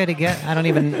 Who's it here to get? I don't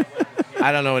even.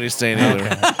 I don't know what he's saying either.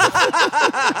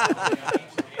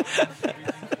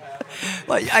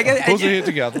 Well, I guess, Push it here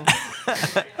together.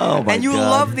 Oh my And you God.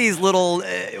 love these little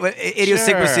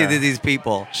idiosyncrasies Sure. of these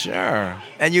people. Sure.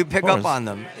 And you pick up course. on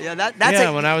them. Yeah, that's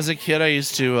Yeah, when I was a kid, I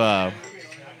used to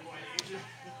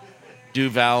do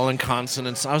vowel and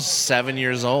consonants. I was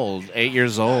 8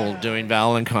 years old, doing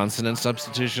vowel and consonant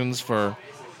substitutions for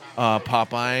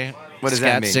Popeye. What does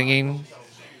scat that mean? Singing.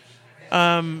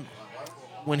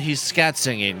 When he's scat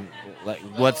singing, like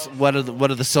what are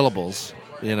the syllables?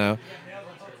 You know,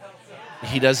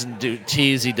 he doesn't do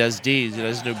T's, he does D's. He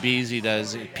doesn't do B's, he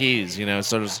does P's. You know,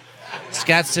 sort of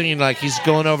scat singing like he's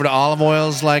going over to olive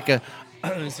oils like a.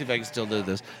 Let me see if I can still do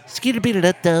this.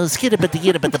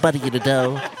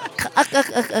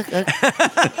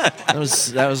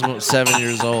 That was about 7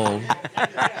 years old.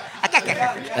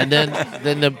 And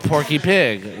then the Porky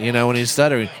Pig, you know, when he's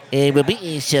stuttering. It will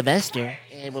be Sylvester.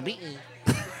 It will be.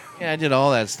 Yeah, I did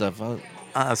all that stuff.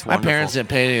 that's My wonderful. parents didn't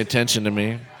pay any attention to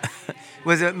me.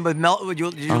 Was it with Mel? Did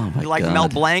you Oh, my like God. Mel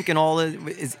Blanc and all?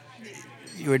 Is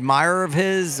you admirer of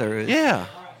his or? Yeah.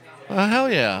 Well,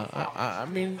 hell yeah. I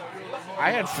mean,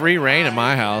 I had free reign in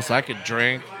my house. I could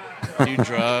drink, do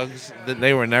drugs.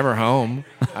 They were never home.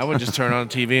 I would just turn on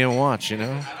TV and watch, you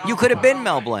know? You could have been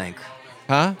Mel Blanc.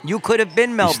 Huh? You could have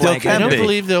been Mel You still Blanc. can I don't be.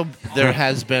 believe there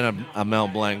has been a Mel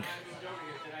Blanc.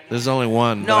 There's only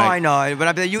one. No, but I know,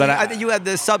 but but I think you had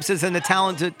the substance and the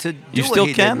talent to do You what still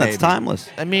he can. did, That's maybe. timeless.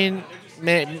 I mean,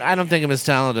 I don't think I'm as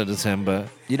talented as him, but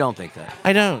You don't think that?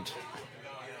 I don't.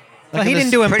 Well, he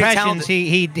didn't do pretty impressions.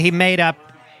 talented. He made up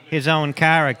his own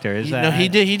characters. No, he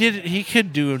did. He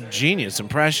could do genius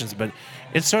impressions, but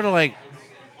it's sort of like,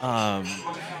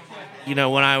 you know,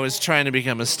 when I was trying to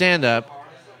become a stand-up,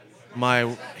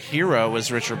 my hero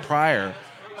was Richard Pryor.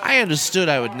 I understood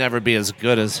I would never be as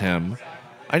good as him.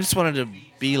 I just wanted to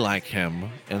be like him,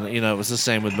 and you know, it was the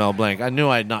same with Mel Blanc. I knew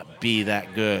I'd not be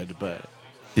that good, but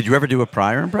Did you ever do a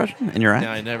Pryor impression in your act?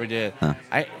 no, I never did. Huh.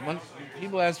 When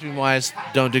people ask me why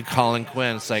don't do Colin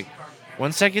Quinn, it's like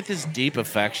once I get this deep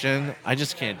affection, I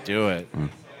just can't do it.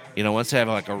 You know, once I have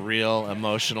like a real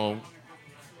emotional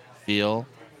feel,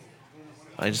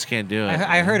 I just can't do it.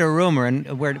 I heard a rumor,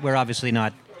 and we're obviously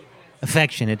not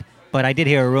affectionate, but I did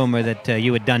hear a rumor that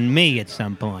you had done me at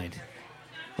some point.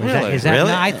 Really? Is that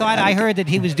Really? no, I heard that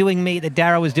he was doing me, that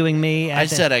Darrell was doing me. I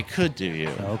said I could do you.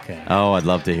 Okay. Oh, I'd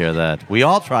love to hear that. We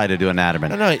all try to do an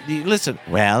Natterman. No, listen.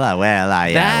 Well.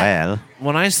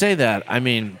 When I say that, I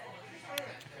mean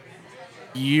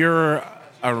you're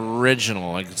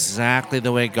original, exactly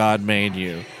the way God made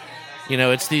you. You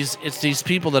know, it's these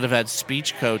people that have had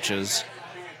speech coaches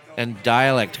and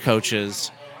dialect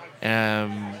coaches,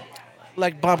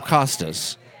 like Bob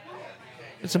Costas.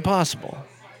 It's impossible.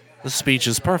 The speech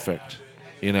is perfect,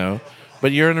 you know,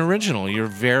 but you're an original. You're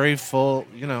very full,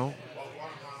 you know.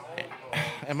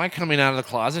 Am I coming out of the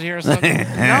closet here or something?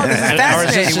 No, this is Or is this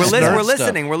fascinating. just We're nerd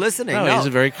listening. stuff? We're listening. No, No, he's a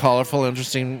very colorful,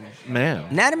 interesting man.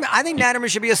 Natterman, I think Natterman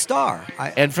should be a star.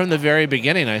 And from the very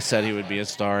beginning, I said he would be a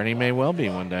star, and he may well be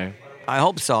one day. I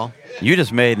hope so. You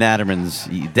just made Natterman's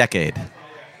decade.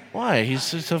 Why?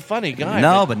 He's just a funny guy.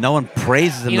 No, but no one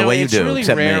praises him you know, the way you it's do, really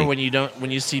except rare me.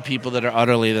 when you see people that are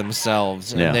utterly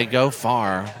themselves, and Yeah. they go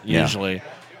far. Yeah. Usually,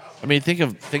 I mean, think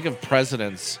of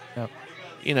presidents. Yep.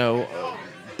 You know,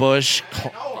 Bush,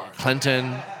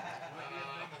 Clinton.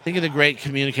 Think of the great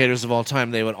communicators of all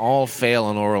time. They would all fail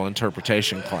an oral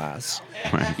interpretation class.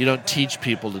 Right. You don't teach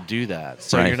people to do that,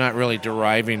 so Right. you're not really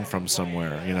deriving from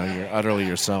somewhere. You know, you're utterly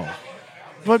yourself.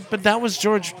 But that was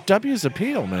George W.'s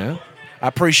appeal, man. I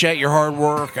appreciate your hard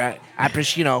work. I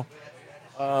appreciate, you know,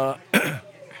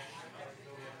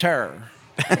 terror.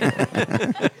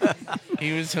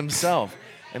 He was himself,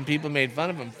 and people made fun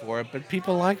of him for it, but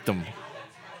people liked him.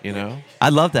 You know.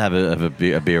 I'd love to have a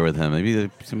beer with him. Maybe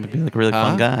he'd be like a really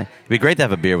fun guy. It'd be great to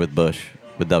have a beer with Bush,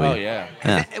 with W. Oh yeah.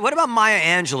 Yeah. What about Maya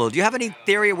Angelou? Do you have any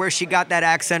theory where she got that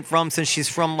accent from? Since she's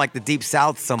from like the deep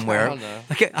South somewhere. I don't know.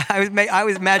 Like, I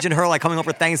always imagine her like coming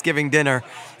over Thanksgiving dinner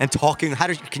and talking.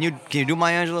 Can you do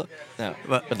Maya Angelou? No.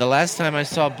 But- But the last time I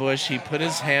saw Bush, he put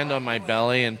his hand on my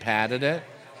belly and patted it,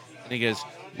 and he goes,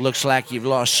 "Looks like you've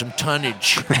lost some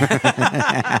tonnage."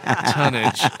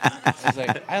 Tonnage.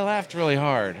 I laughed really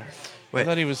hard. Wait. I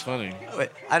thought he was funny. Wait,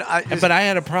 But I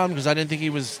had a problem because I didn't think he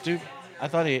was stupid. I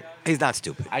thought he's not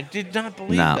stupid. I did not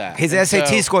believe No. that. His And SAT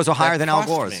so scores are higher that than Al cost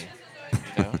Gore's. me,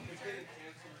 you know?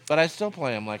 But I still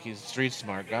play him like he's a street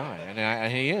smart guy,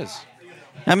 and he is.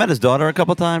 I met his daughter a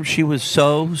couple times. She was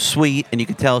so sweet, and you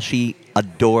could tell she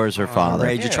adores her father.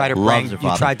 Ray, you tried to Loves bang. her You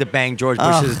father. tried to bang George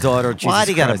Bush's daughter. Why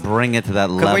do you got to Jesus bring it to that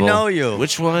Christ. level? 'Cause we know you.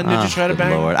 Which one did you try to good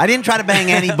bang? Lord. I didn't try to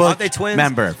bang any Bush they twins?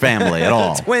 member family at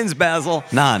all. Twins, Basil.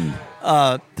 None.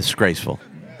 Disgraceful.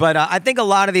 But I think a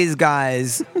lot of these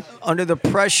guys, under the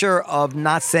pressure of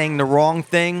not saying the wrong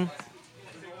thing,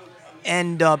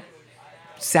 end up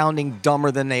sounding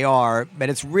dumber than they are. But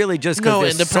it's really just because No,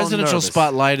 they're and the so presidential nervous.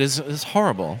 spotlight is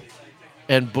horrible.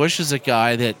 And Bush is a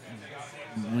guy that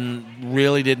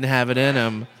really didn't have it in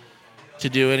him to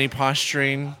do any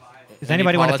posturing. Does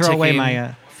anybody want to throw away politicking,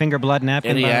 my finger blood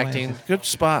napkin? any by the way? acting? Good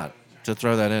spot to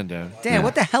throw that in, dude. Dan,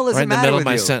 what the hell is Right the in the matter middle with of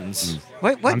my you? sentence.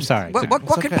 What, I'm sorry. What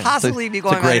could okay. possibly be It's a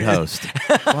going great on? host.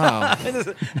 Wow.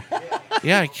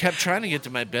 Yeah, I kept trying to get to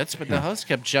my bits, but the host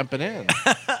kept jumping in.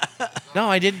 No,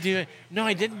 I didn't do it. No,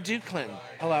 I didn't do Clinton.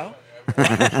 Hello? No,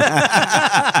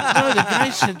 the guy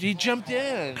said he jumped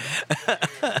in.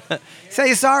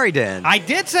 Say sorry, Dan. I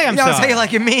did say I'm you know, sorry. say it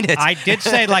like you mean it. I did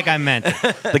say it like I meant it.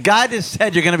 The guy just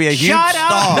said you're going to be a huge Shut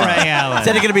star. up, Ray Ellin.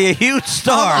 Said you're going to be a huge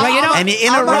star. Well, you know, and you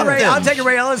I'm interrupted him. taking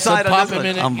Ray Ellen's So side on pop this him one.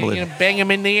 in, Unbelievable. bang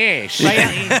him in the ass.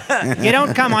 You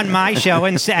don't come on my show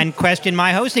and question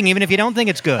my hosting, even if you don't think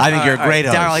it's good. I think you're a All right, great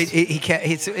host. Darrell, he can't.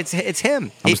 It's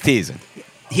him. I was teasing.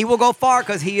 He will go far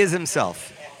because he is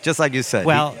himself, just like you said.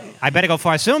 well, I better go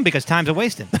far soon because time's a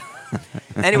wasting.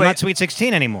 I'm anyway, not Sweet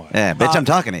 16 anymore. Yeah, bitch, I'm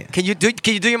talking to you. can you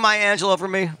do your Maya Angelou for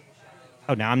me?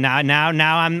 Oh, now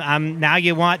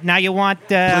you want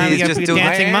Please, your just do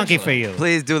dancing Maya monkey Angelou. for you.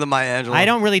 Please do the Maya Angelou. I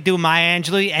don't really do Maya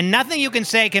Angelou, and nothing you can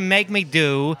say can make me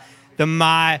do the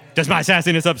my. Does my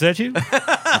sassiness upset you?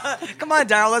 Come on,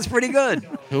 Darrell, that's pretty good.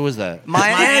 Who was that?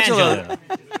 Maya Angelou. Angelou.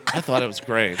 I thought it was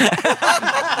great.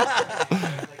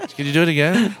 Can you do it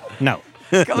again? No.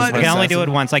 Come on, I can only do it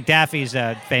once, like Daffy's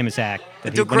famous act.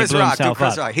 That Do when he Chris blew Rock, do himself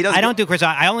Chris up. Rock. He doesn't I don't do Chris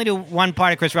Rock. I only do one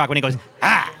part of Chris Rock when he goes,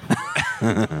 ah.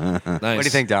 Nice. What do you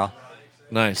think, Darrell?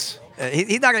 Nice.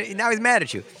 He's not gonna. Now he's mad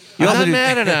at you. I'm also not do-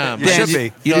 mad at him. You Dan, should be. You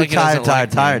Feel do like he doesn't tired, like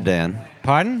me. tired, Dan.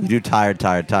 Pardon? You do tired.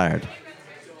 Ta.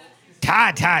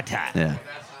 Yeah.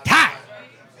 Ta.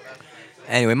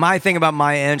 Anyway, my thing about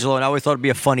Maya Angelou, and I always thought it'd be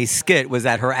a funny skit, was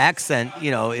that her accent,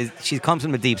 she comes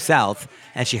from the Deep South,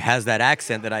 and she has that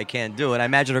accent that I can't do. And I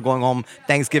imagine her going home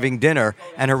Thanksgiving dinner,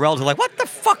 and her relatives are like, "What the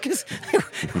fuck is?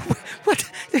 What?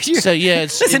 So, yeah,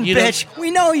 it's- listen, you don't- bitch,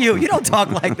 we know you. You don't talk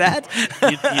like that."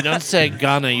 You don't say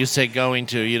gonna, you say going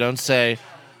to. You don't say,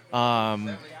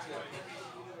 I'm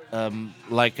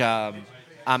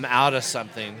out of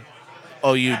something,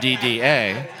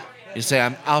 OUDDA. You say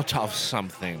I'm out of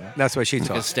something. That's what she Like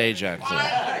a talks. stage actor.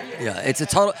 Yeah, it's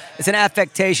an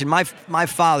affectation. My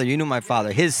father, you knew my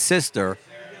father, his sister,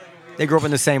 they grew up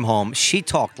in the same home. She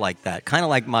talked like that, kind of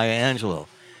like Maya Angelou.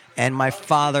 And my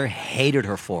father hated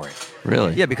her for it.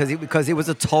 Really? Yeah, because it was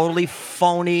a totally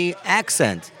phony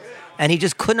accent. And he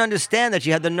just couldn't understand that she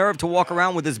had the nerve to walk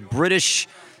around with this British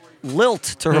lilt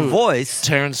to her voice.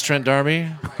 Terrence Trent D'Arby,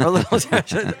 Her little-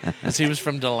 because he was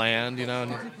from DeLand,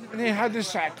 and he had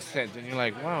this accent, and you're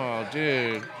like, wow,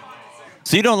 dude.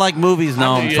 So you don't like movies I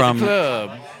known knew you from? at the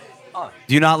club.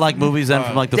 Do you not like movies then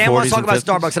from like the 40s Dan wants to talk and about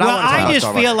 50s? Starbucks, and Well, I want to talk I about just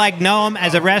Starbucks. feel like Noam,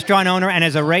 as a restaurant owner and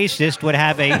as a racist, would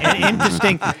have an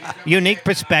interesting, unique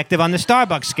perspective on the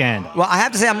Starbucks scandal. Well, I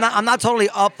have to say, I'm not totally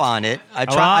up on it.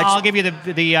 I'll give you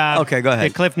the Okay, go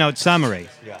ahead. the Cliff Notes summary.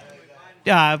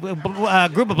 A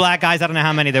group of black guys, I don't know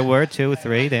how many there were, 2 or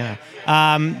 3. They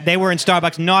were in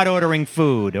Starbucks not ordering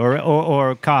food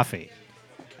or coffee.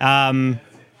 And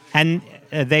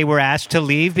they were asked to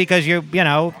leave because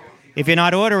if you're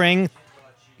not ordering,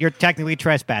 you're technically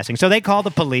trespassing. So they called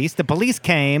the police. The police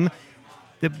came.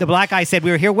 The black guy said, "We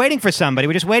were here waiting for somebody.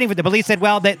 We're just waiting for." The police said,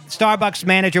 "Well, the Starbucks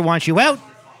manager wants you out.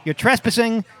 You're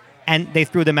trespassing." And they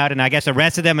threw them out and I guess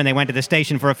arrested them, and they went to the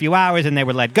station for a few hours and they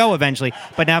were let go eventually.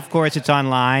 But now, of course, it's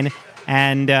online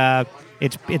and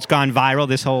it's gone viral,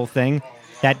 this whole thing,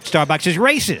 that Starbucks is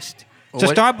racist.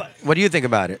 So What do you think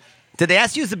about it? Did they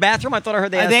ask you to use the bathroom? I thought I heard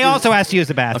they asked they you. also asked to use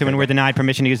the bathroom and were denied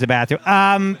permission to use the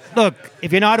bathroom. Look,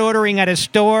 if you're not ordering at a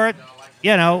store,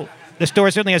 the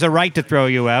store certainly has a right to throw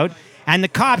you out. And the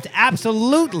cops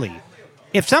absolutely,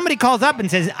 if somebody calls up and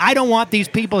says, "I don't want these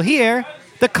people here,"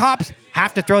 the cops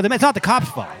have to throw them. It's not the cops'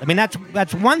 fault. I mean,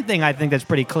 that's one thing I think that's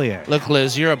pretty clear. Look,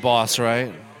 Liz, you're a boss,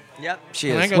 right? Yep, she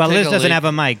Can I is. go Well, take Liz a doesn't leak? have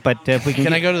a mic, but if we can.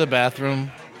 Can I go to the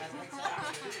bathroom?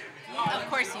 Of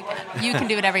course you can. You can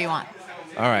do whatever you want.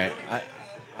 All right.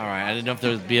 I didn't know if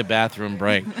there would be a bathroom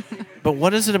break. But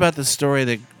what is it about the story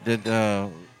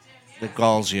that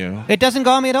galls you? It doesn't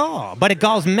gall me at all, but it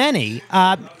galls many.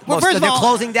 Well, first of they're all,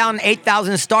 closing down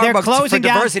 8,000 they're Starbucks closing for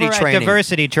diversity down for training.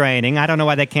 diversity training. I don't know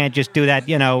why they can't just do that,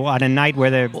 on a night where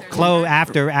they're closed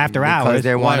after hours.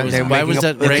 They Why was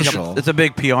that racial? It's a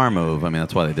big PR move. I mean,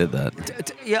 that's why they did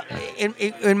that. Yeah,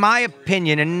 in my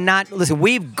opinion, and listen,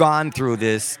 we've gone through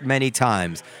this many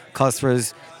times.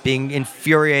 Customers being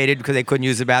infuriated because they couldn't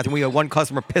use the bathroom. We had one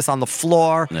customer piss on the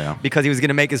floor because he was going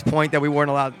to make his point that we weren't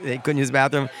allowed. They couldn't use the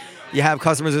bathroom. You have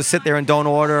customers who sit there and don't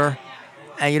order,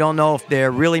 and you don't know if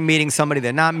they're really meeting somebody.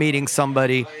 They're not meeting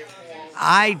somebody.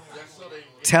 I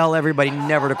tell everybody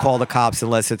never to call the cops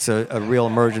unless it's a real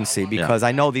emergency because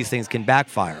I know these things can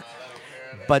backfire.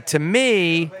 But to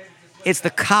me, it's the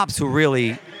cops who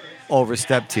really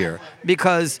overstepped here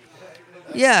because,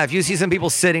 if you see some people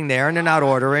sitting there and they're not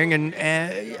ordering and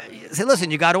say, listen,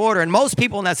 you got to order. And most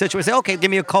people in that situation say, okay,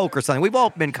 give me a Coke or something. We've all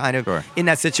been kind of in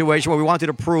that situation where we wanted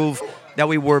to prove that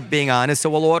we were being honest, so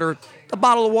we'll order a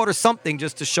bottle of water, something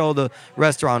just to show the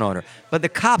restaurant owner. But the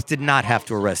cops did not have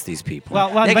to arrest these people.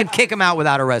 They can kick them out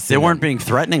without arresting them. They weren't being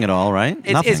threatening at all, right?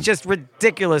 It's just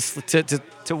ridiculous to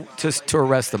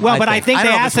arrest them. Well, but I think I they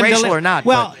don't know if asked it's them racial or not.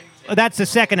 Well, that's the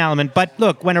second element. But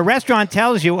look, when a restaurant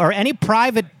tells you, or any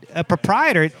private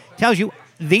proprietor tells you,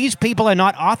 these people are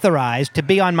not authorized to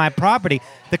be on my property,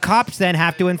 the cops then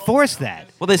have to enforce that.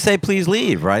 Well, they say please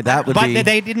leave, right? That would be. But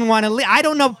they didn't want to leave. I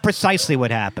don't know precisely what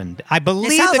happened. I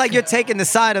believe it sounds like you're taking the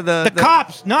side of the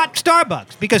cops, not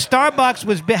Starbucks, because Starbucks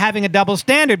was having a double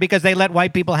standard because they let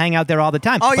white people hang out there all the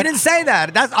time. Oh, you didn't say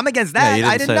that. I'm against that. Yeah,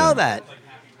 I didn't know that.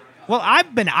 Well,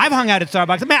 I've hung out at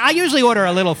Starbucks. I usually order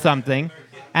a little something,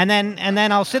 and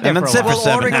then I'll sit there for a while.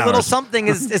 Well, ordering a little something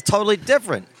is totally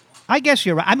different. I guess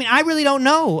you're right. I mean, I really don't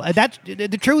know. That's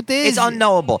the truth is it's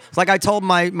unknowable. It's like I told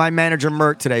my manager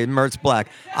Mert today. Mert's black.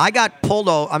 I got pulled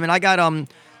over. I mean, I got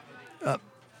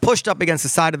pushed up against the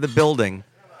side of the building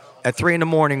at 3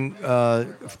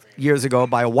 a.m. Years ago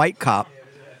by a white cop,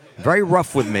 very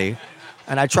rough with me,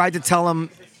 and I tried to tell him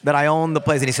that I own the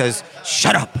place, and he says,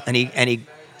 "Shut up!" And he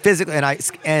physically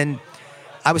and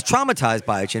I was traumatized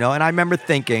by it, And I remember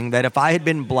thinking that if I had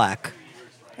been black.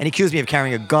 And he accused me of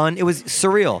carrying a gun. It was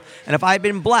surreal. And if I had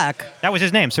been black... That was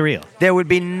his name, Surreal. There would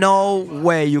be no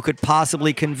way you could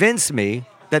possibly convince me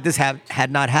that this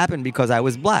had not happened because I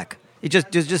was black.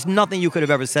 There's just nothing you could have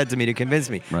ever said to me to convince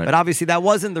me. Right. But obviously that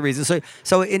wasn't the reason.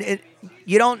 So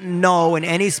you don't know in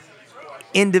any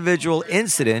individual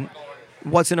incident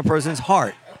what's in a person's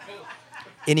heart.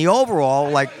 In the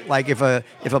overall, like if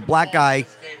a black guy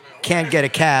can't get a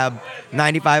cab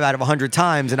 95 out of 100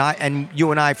 times, and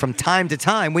you and I from time to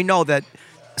time, we know that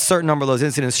a certain number of those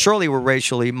incidents surely were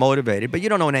racially motivated, but you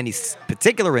don't know in any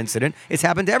particular incident. It's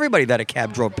happened to everybody that a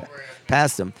cab drove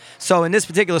past them. So in this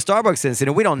particular Starbucks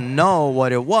incident, we don't know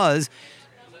what it was,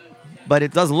 but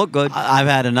it doesn't look good. I've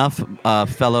had enough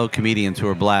fellow comedians who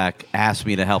are black ask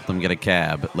me to help them get a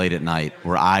cab late at night,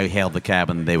 where I hailed the cab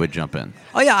and they would jump in.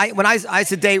 Oh yeah, when I used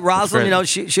to date Rosalind,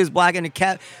 she was black, and a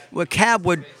cab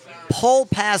would pull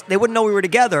past. They wouldn't know we were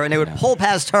together, and they would pull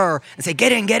past her and say,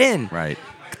 "Get in, get in." Right.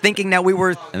 Thinking that we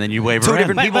were and then you wave two her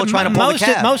different in. people trying to pull the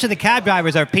cab. Most of the cab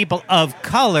drivers are people of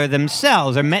color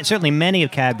themselves, or certainly many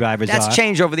of cab drivers are. That's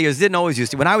changed over the years. Didn't always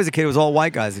used to. When I was a kid, it was all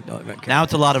white guys. Now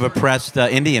it's a lot of oppressed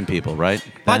Indian people, right?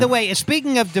 By the way,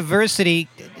 speaking of diversity,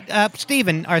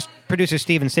 Stephen, our producer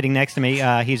Stephen, sitting next to me,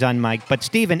 he's on mic. But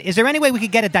Stephen, is there any way we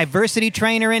could get a diversity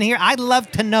trainer in here? I'd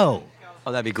love to know.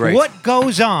 Oh, that'd be great. What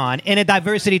goes on in a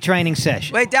diversity training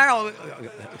session? Wait, Darrell.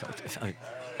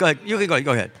 Go ahead. You can go.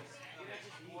 Go ahead.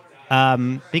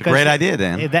 Great idea,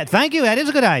 Dan. Thank you. That is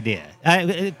a good idea.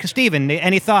 Stephen,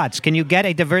 any thoughts? Can you get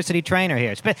a diversity trainer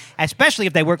here, especially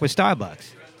if they work with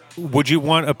Starbucks? Would you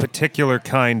want a particular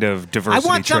kind of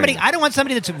diversity trainer? I don't want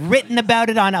somebody that's written about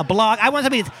it on a blog. I want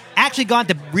somebody that's actually gone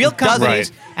to real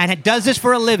companies and does this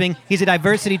for a living. He's a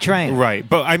diversity trainer. Right.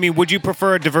 But, I mean, would you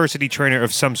prefer a diversity trainer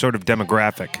of some sort of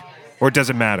demographic? Or does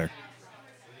it matter?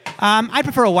 I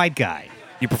prefer a white guy.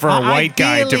 You prefer a white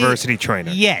guy diversity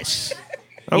trainer? Yes.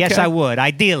 Okay. Yes, I would.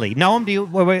 Ideally. Noam,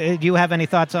 do you have any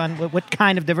thoughts on what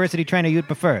kind of diversity trainer you'd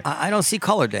prefer? I don't see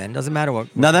color, Dan. Doesn't matter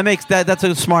what. No, that's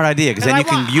a smart idea, because then you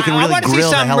can really grill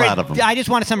the hell out of them. I just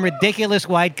want some ridiculous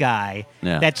white guy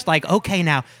that's like, okay,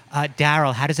 now,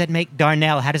 Darrell, how does that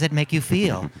make you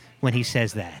feel when he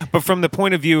says that? But from the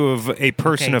point of view of a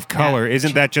person of color,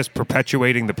 isn't that just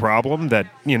perpetuating the problem that,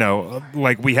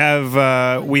 like we have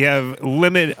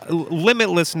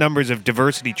limitless numbers of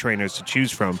diversity trainers to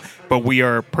choose from, but we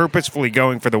are purposefully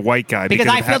going for the white guy because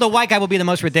I feel the white guy will be the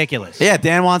most ridiculous. Yeah,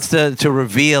 Dan wants to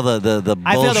reveal the bullshit.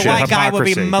 I feel the white guy will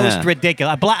be most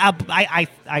ridiculous.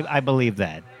 I believe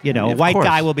that. A white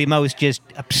guy will be most just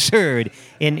absurd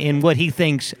in what he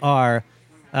thinks are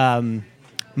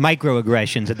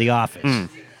microaggressions at the office.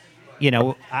 You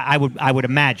know, I would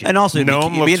imagine. And also, No,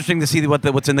 it'd be interesting to see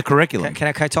what's in the curriculum. Can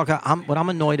I talk? What I'm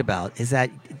annoyed about is that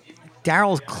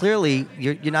Darrell's clearly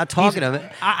you're not talking to him.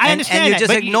 I understand and you that, just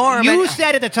but ignore him. You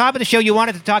said at the top of the show you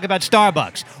wanted to talk about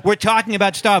Starbucks. We're talking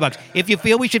about Starbucks. If you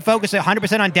feel we should focus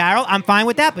 100% on Darrell, I'm fine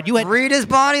with that. But you had Read his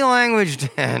body language,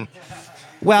 Dan.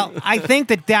 Well, I think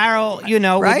that Darrell, you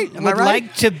know, Right? would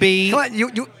like to be. Come on,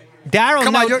 you. Darrell,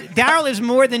 Come on, you're- Darrell is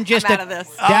more than just I'm out of this.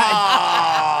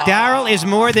 Darrell is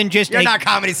more than just You're a not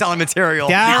comedy selling material.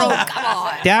 Darrell. Oh, come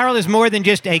on. Darrell is more than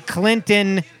just a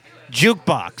Clinton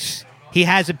jukebox. He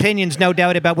has opinions, no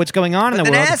doubt, about what's going on in the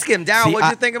Then world. ask him, Darrell, See, what'd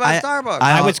you think about Starbucks?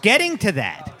 I was getting to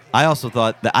that. I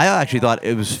actually thought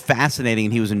it was fascinating,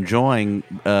 and he was enjoying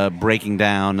breaking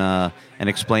down and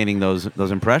explaining those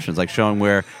impressions, like showing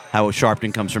how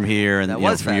Sharpton comes from here and That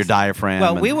was from your fascinating. diaphragm.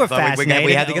 Well, and- we were But fascinated.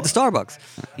 we had to get to Starbucks.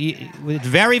 It's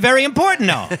very, very important,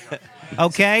 though.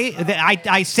 Okay?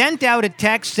 I sent out a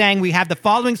text saying we have the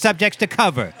following subjects to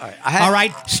cover. All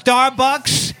right?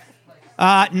 Starbucks,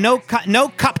 no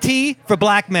cup tea for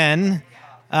black men.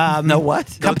 no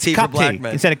what? No tea for black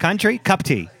men. Instead of country, cup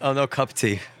tea. Oh, no cup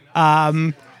tea.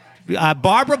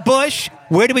 Barbara Bush,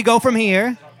 where do we go from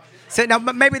here? So now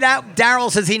maybe that Darrell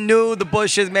says he knew the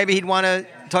Bushes. Maybe he'd want to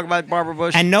talk about Barbara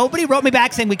Bush. And nobody wrote me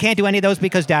back saying we can't do any of those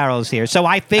because Darrell's here. So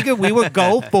I figured we would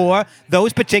go for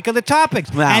those particular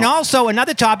topics. Wow. And also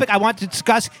another topic I want to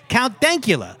discuss, Count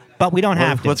Dankula. But we don't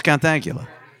have to. What's Count Dankula?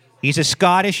 He's a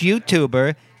Scottish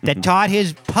YouTuber that taught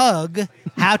his pug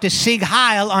how to sig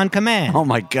heil on command. Oh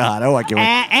my God! Oh, I can't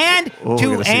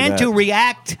wait. And to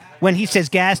react when he says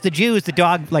 "gas the Jews," the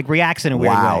dog reacts in a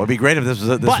weird way. Wow, it'd be great if this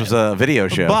was a video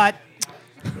show. But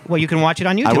well, you can watch it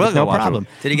on YouTube. I will It's go no watch problem.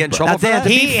 it. Did he get in trouble for Dan, that? to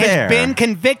be He fair, has been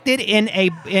convicted in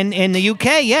the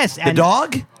UK. Yes, the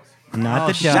dog. Not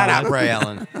the dog. Shut up, Ray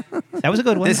Ellin. That was a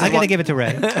good one. This is I got to what- give it to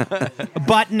Ray.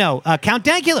 But no, Count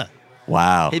Dankula.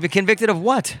 Wow. He'd been convicted of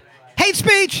what? Hate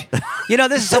speech. You know,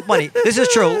 this is so funny. This is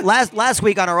true. Last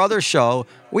week on our other show,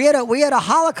 we had a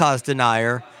Holocaust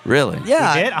denier. Really?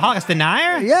 Yeah. He did? A Holocaust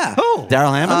denier? Yeah. Who?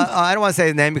 Darrell Hammond. I don't want to say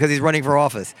his name because he's running for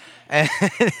office. And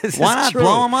this Why is not true.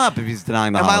 blow him up if he's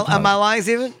denying the Holocaust? Am I lying,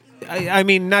 Steven? I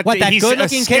mean, not What, that he's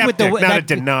good-looking a kid with the skeptic, not that,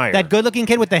 a denier. That good-looking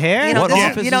kid with the hair? You know, What this is-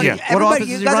 office you know, is he- what everybody, office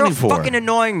you is he guys running are for? fucking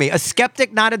annoying me. A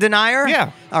skeptic, not a denier?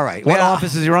 Yeah. All right. What Well,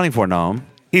 office is he running for, Noam?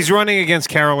 He's running against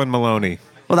Carolyn Maloney.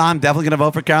 Well, I'm definitely going to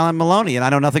vote for Caroline Maloney, and I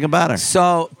know nothing about her.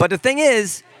 So, but the thing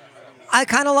is, I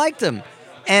kind of liked him,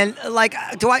 and like,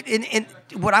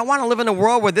 would I want to live in a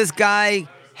world where this guy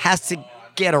has to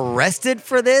get arrested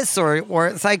for this, or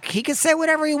it's like he can say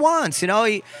whatever he wants? You know,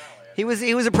 he was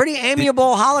a pretty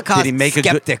amiable Holocaust Did he make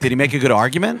skeptic. Did he make a good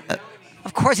argument?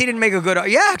 Of course, he didn't make a good.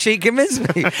 Yeah, actually, he convinced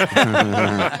me.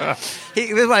 This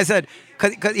is what I said.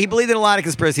 Because he believed in a lot of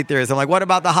conspiracy theories. I'm like, what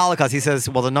about the Holocaust? He says,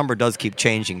 well, the number does keep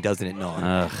changing, doesn't it,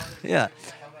 Noah? Yeah.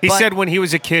 He But- said when he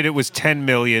was a kid it was 10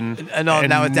 million. No, and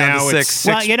now it's down to it's 6.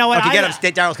 Well, you know what? Okay, get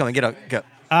up. Darrell's coming. Get up. Go.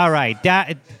 All right.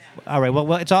 All right.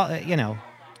 Well, it's all, you know.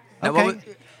 Now, what Okay.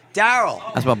 was- Darrell,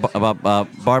 That's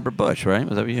about Barbara Bush, right?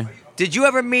 Was that what you? did you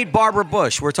ever meet Barbara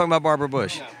Bush? We're talking about Barbara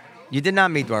Bush. You did not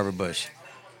meet Barbara Bush.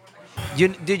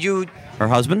 Did you? Her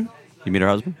husband? You meet her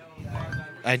husband?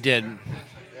 I did.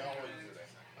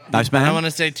 Nice I don't man. want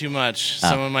to say too much. Oh.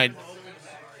 Someone might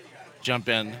jump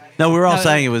in. No, we were all No,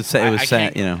 saying it was I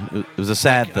sad. can't- You know, it was a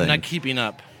sad I'm thing. not keeping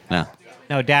up. No.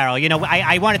 No, Darrell. You know,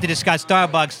 I wanted to discuss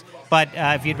Starbucks, but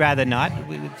if you'd rather not,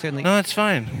 we would certainly, No, it's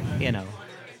fine. you know.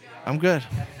 I'm good.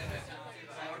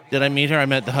 Did I meet her? I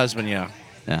met the husband, yeah.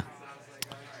 Yeah.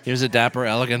 He was a dapper,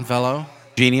 elegant fellow.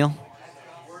 Genial.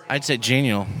 I'd say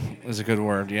genial is a good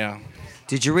word, yeah.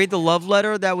 Did you read the love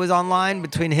letter that was online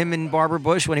between him and Barbara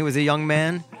Bush when he was a young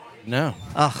man? No.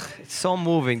 Ugh, it's so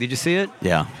moving. Did you see it?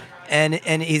 Yeah. And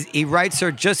he writes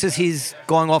her just as he's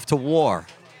going off to war.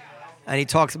 And he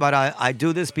talks about, I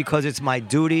do this because it's my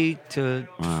duty to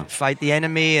fight the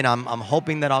enemy, and I'm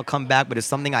hoping that I'll come back, but it's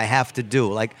something I have to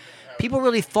do. Like, people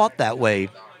really thought that way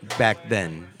back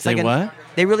then. It's They like what?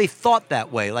 They really thought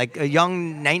that way. Like a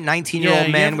young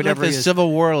 19-year-old man, whatever The he is.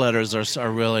 Civil War letters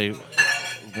are really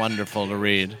wonderful to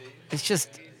read. It's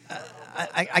just,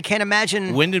 I can't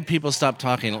imagine. When did people stop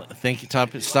talking,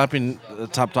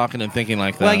 stop talking and thinking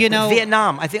like that? Well, you know,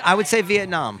 Vietnam. I would say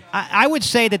Vietnam. I would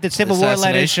say that the Civil War letters.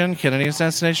 assassination, Kennedy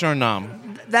assassination, or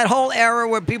Nam? That whole era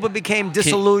where people became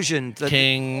disillusioned.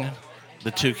 King,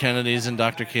 the two Kennedys and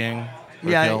Dr. King.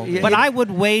 were Yeah, killed. yeah. But I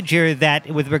would wager that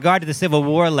with regard to the Civil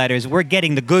War letters, we're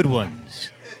getting the good ones.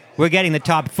 We're getting the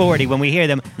top 40 when we hear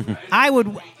them.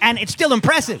 And it's still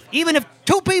impressive. Even if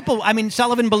two people, I mean,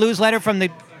 Sullivan Ballew's letter from the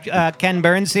Ken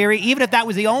Burns series, even if that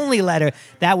was the only letter,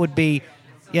 that would be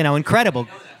incredible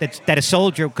that a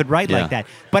soldier could write Yeah. like that.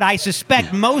 But I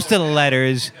suspect most of the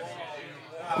letters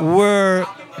were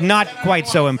not quite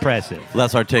so impressive.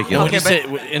 Less articulate. Would you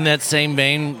say, in that same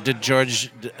vein, did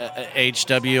George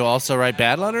H.W. also write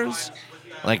bad letters?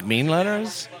 Like mean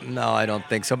letters? No, I don't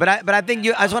think so. But I think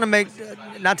I just want to make,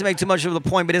 not to make too much of the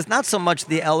point, but it's not so much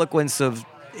the eloquence of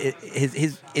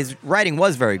his writing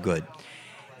was very good.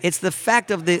 It's the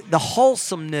fact of the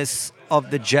wholesomeness of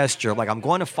the gesture. Like, I'm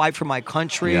going to fight for my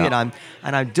country, Yeah.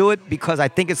 and I do it because I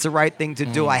think it's the right thing to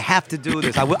do. I have to do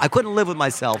this. I couldn't live with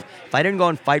myself if I didn't go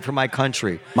and fight for my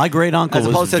country. My great uncle As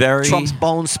was opposed to very Trump's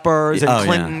bone spurs and Oh,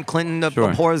 Clinton. yeah. Clinton Sure.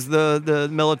 abhors the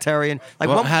military and like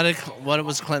Well, what what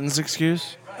was Clinton's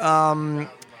excuse?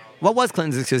 what was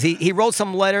Clinton's excuse? He wrote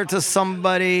some letter to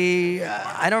somebody.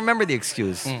 I don't remember the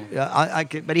excuse.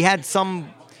 But he had some.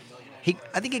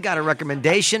 I think he got a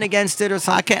recommendation against it or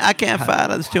something. I can't fight.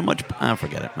 There's too much. I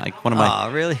forget it. Like one of my.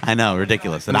 Oh, really? I know,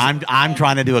 ridiculous. And I'm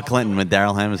trying to do a Clinton with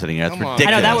Darrell Hammond sitting here. That's Come on.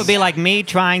 ridiculous. I know that would be like me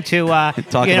trying to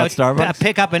Talk about Starbucks?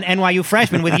 pick up an NYU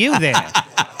freshman with you there.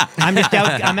 I'm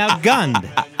outgunned.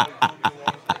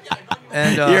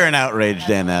 And, You're an outraged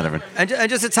Dan Adderman. and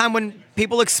just a time when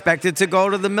people expected to go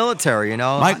to the military.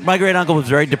 My great uncle was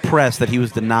very depressed that he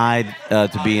was denied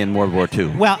to be in World War II.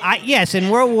 Well, yes, in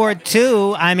World War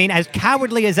II, I mean, as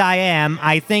cowardly as I am,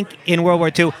 I think in World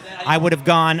War II I would have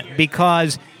gone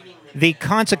because the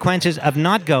consequences of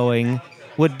not going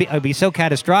would be so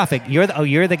catastrophic. You're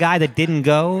the guy that didn't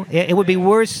go. It would be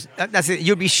worse. That's it.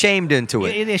 You'd be shamed into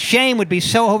it. The shame would be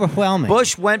so overwhelming.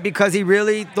 Bush went because he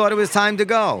really thought it was time to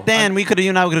go. Dan, we could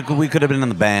have been in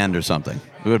the band or something.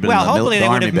 We would have been Well, in the, hopefully the they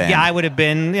would army have. band. Yeah, I would have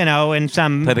been, in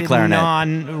some Play the clarinet.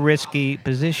 non-risky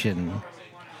position.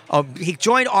 Oh, he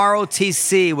joined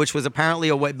ROTC, which was apparently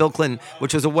a way, Bill Clinton,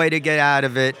 which was a way to get out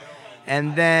of it.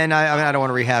 And then I don't want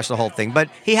to rehash the whole thing, but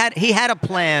he had a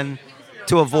plan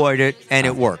to avoid it, and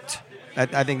it worked.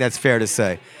 I think that's fair to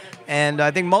say. And I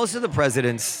think most of the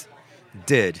presidents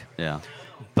did. Yeah.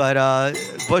 But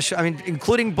Bush, I mean,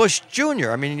 including Bush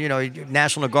Jr., I mean,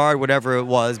 National Guard, whatever it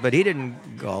was, but he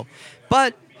didn't go.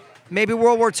 But maybe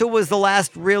World War II was the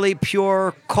last really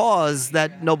pure cause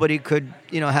that nobody could,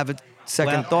 have a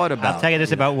second thought about. I'll tell you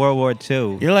this about World War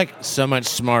II. You're like so much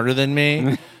smarter than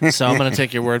me, so I'm going to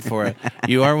take your word for it.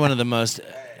 You are one of the most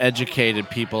educated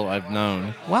people I've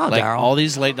known. Wow, like Darrell. all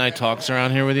these late night talks around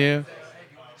here with you,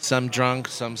 some drunk,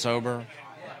 some sober,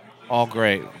 all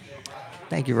great.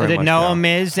 Thank you very much. Noam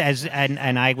is,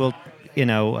 and I will,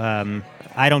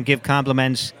 I don't give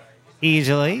compliments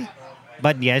easily,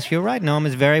 but yes, you're right. Noam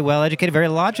is very well educated, very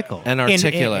logical. And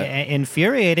articulate.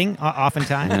 Infuriating,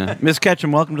 oftentimes. Yeah. Miss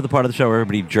Ketchum, welcome to the part of the show where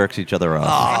everybody jerks each other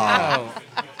off.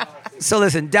 So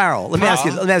listen, Darrell, let me ask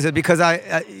you, because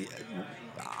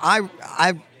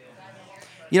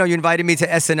you invited me to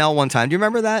SNL one time. Do you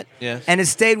remember that? Yes. And it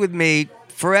stayed with me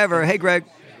forever. Hey, Greg,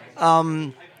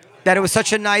 that it was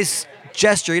such a nice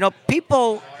gesture.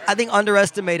 People, I think,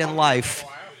 underestimate in life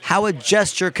how a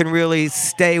gesture can really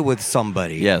stay with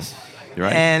somebody. Yes, you're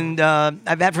right. And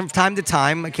I've had from time to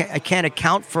time, I can't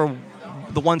account for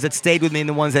the ones that stayed with me and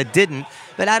the ones that didn't.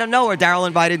 But out of nowhere, Darrell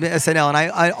invited me to SNL, and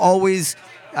I always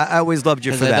loved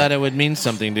you for I that. thought it would mean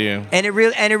something to you. And it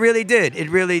really did. It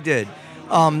really did.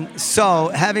 So,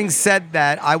 having said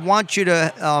that, I want you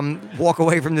to walk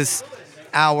away from this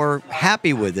hour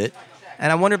happy with it.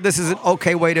 And I wonder if this is an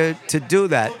okay way to do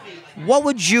that. What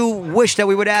would you wish that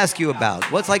we would ask you about?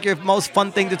 What's like your most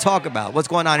fun thing to talk about? What's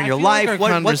going on in your life? Like our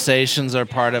conversations are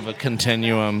part of a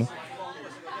continuum.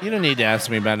 You don't need to ask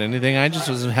me about anything. I just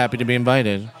was happy to be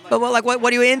invited. But what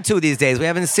are you into these days? We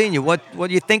haven't seen you. What are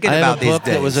you thinking I about have a these book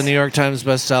days? that was a New York Times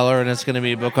bestseller, and it's going to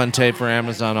be a book on tape for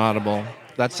Amazon Audible.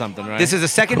 That's something, right? This is the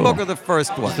second book or the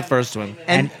first one? It's the first one.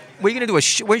 And were you going to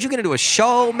do weren't you going to do a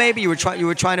show? Maybe you were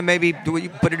trying to maybe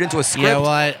put it into a script. Yeah, well,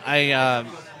 I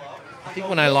think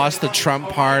when I lost the Trump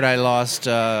part, I lost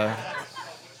a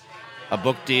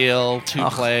book deal, 2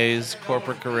 plays,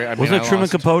 corporate career. Was it Truman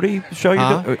Capote show?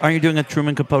 Are you doing a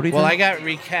Truman Capote thing? Well, I got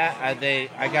recast.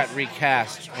 I got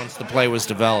recast once the play was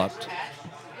developed.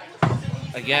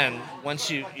 Again, once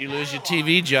you lose your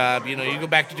TV job, you go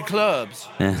back to the clubs.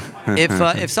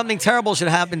 If something terrible should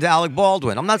happen to Alec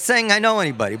Baldwin, I'm not saying I know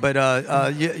anybody, but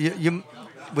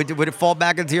would it fall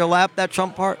back into your lap, that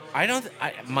Trump part?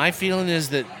 My feeling is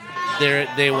that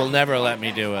they will never let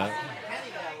me do it.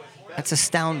 That's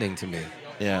astounding to me.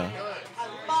 Yeah.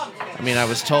 I mean, I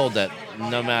was told that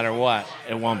no matter what,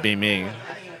 it won't be me.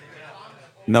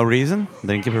 No reason?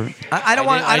 They didn't give her. I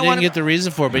didn't get the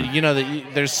reason for it,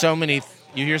 but there's so many.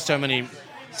 You hear so many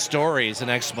stories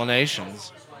and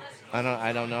explanations.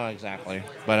 I don't know exactly,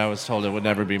 but I was told it would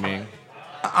never be me.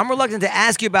 I'm reluctant to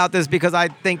ask you about this because I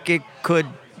think it could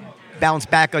bounce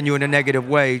back on you in a negative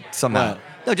way somehow. What?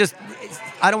 No, just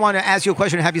I don't want to ask you a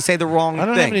question and have you say the wrong thing. I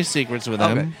don't have any secrets with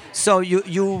him. Okay. So you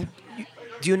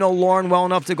do you know Lauren well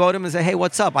enough to go to him and say, hey,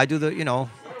 what's up? I do the,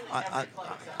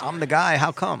 I'm the guy.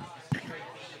 How come?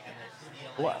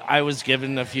 Well, I was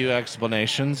given a few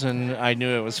explanations, and I knew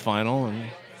it was final. And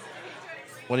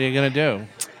what are you gonna do?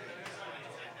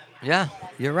 Yeah,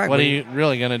 you're right. What are you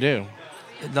really gonna do?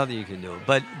 Nothing you can do.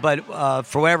 But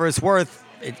for whatever it's worth,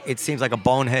 it seems like a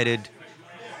boneheaded.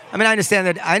 I mean, I understand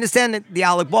that the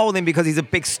Alec Baldwin because he's a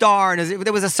big star, and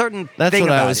there was a certain That's thing what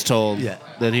about I was it. told. Yeah.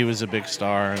 That he was a big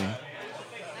star,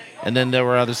 and then there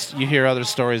were others. You hear other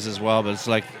stories as well, but it's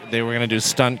like they were gonna do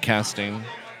stunt casting.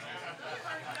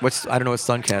 I don't know what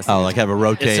stunt casting. Oh, is. like have a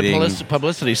rotating. It's a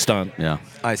publicity stunt. Yeah.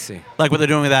 I see. Like what they're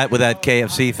doing with that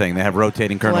KFC thing. They have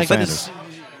rotating Colonel Like, Sanders.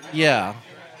 Yeah.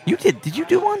 You did? Did you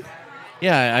do one?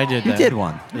 Yeah, I did. You that. did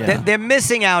one. Yeah. They're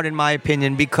missing out, in my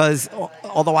opinion, because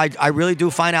although I really do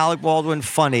find Alec Baldwin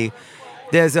funny,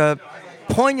 there's a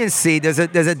poignancy, there's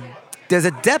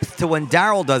a depth to when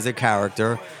Darrell does a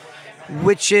character,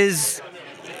 which is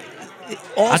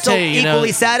also tell you,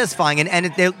 equally satisfying,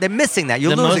 and they're missing that.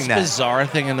 You're losing The that. most bizarre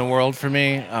thing in the world for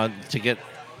me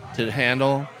to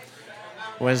handle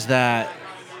was that.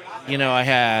 I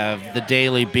have the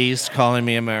Daily Beast calling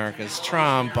me America's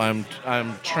Trump. I'm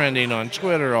trending on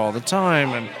Twitter all the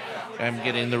time. I'm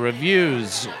getting the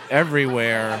reviews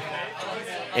everywhere.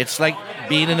 It's like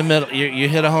being in the middle. You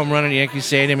hit a home run at Yankee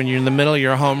Stadium, and you're in the middle of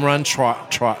your home run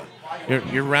trot.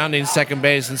 You're rounding second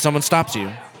base, and someone stops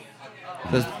you.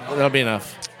 That'll be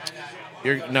enough.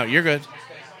 You're good.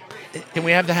 Can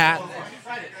we have the hat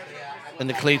and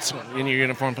the cleats in your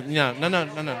uniform?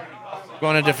 No. Go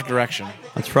in a different direction.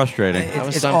 That's frustrating.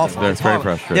 It's awful. It's very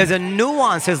frustrating. There's a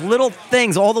nuance. There's little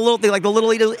things, all the little things, like the little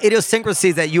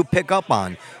idiosyncrasies that you pick up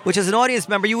on. Which, as an audience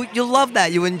member, you love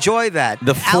that. You enjoy that.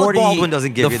 Alec Baldwin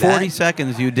doesn't give you that. The 40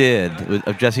 seconds you did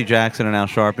of Jesse Jackson and Al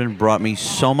Sharpton brought me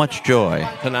so much joy.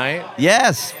 Tonight?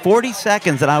 Yes, 40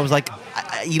 seconds, and I was like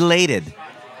elated.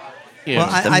 Yeah.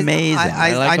 Well, amazing.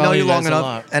 I like know all you you long guys a enough,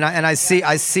 lot. and I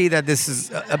see that this is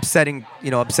upsetting.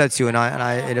 Upsets you, and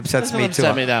it upsets Doesn't me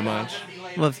upset too. me that much.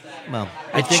 Well,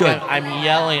 I it think should. I'm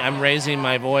yelling. I'm raising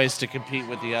my voice to compete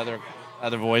with the other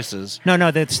voices.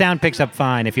 No, the sound picks up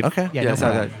fine. If you Okay. yeah, Yeah, no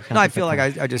problem. no, I feel like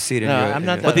I just see it in No, your. I'm in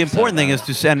not your- that But the upset important thing about is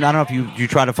to send. I don't know if you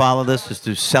try to follow this, is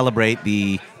to celebrate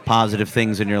the positive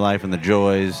things in your life and the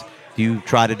joys. Do you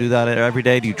try to do that every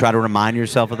day? Do you try to remind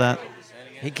yourself of that?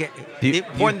 The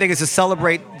important thing is to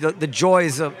celebrate the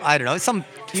joys of, I don't know, some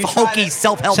hokey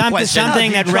self-help question.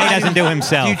 Something that Ray doesn't do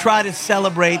himself. Do you try to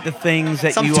celebrate the things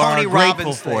that Some you Tony are grateful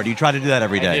Robbins for? thing. Do you try to do that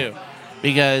every I day? do.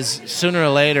 Because sooner or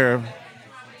later,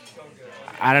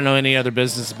 I don't know any other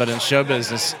business, but in show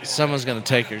business, someone's going to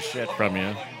take your shit from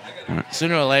you.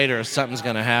 Sooner or later, something's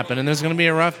going to happen, and there's going to be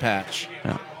a rough patch.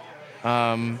 Yeah.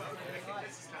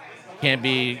 Can't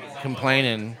be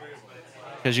complaining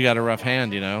because you got a rough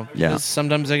hand, Yeah. 'Cause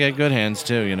sometimes I get good hands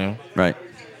too, Right.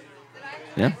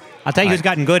 Yeah. I'll tell you who's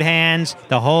gotten good hands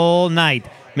the whole night,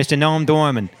 Mr. Noam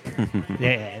Dorman.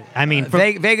 Yeah, I mean,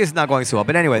 Vegas is not going so well,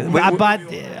 but anyway. but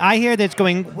I hear that it's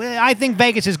going. I think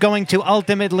Vegas is going to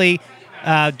ultimately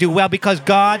do well because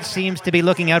God seems to be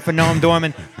looking out for Noam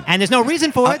Dorman, and there's no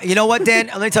reason for it. You know what, Dan?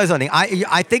 Let me tell you something.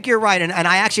 I think you're right, and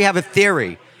I actually have a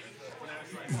theory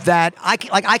that I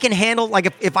can handle.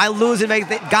 Like if I lose in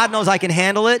Vegas, God knows I can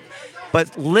handle it.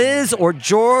 But Liz or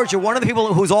George or one of the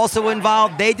people who's also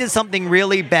involved, they did something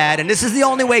really bad, and this is the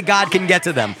only way God can get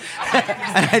to them.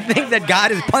 And I think that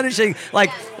God is punishing. Like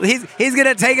he's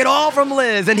gonna take it all from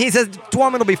Liz, and he says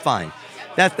Dorman will be fine.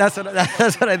 That's what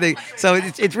I think. So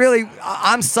it's really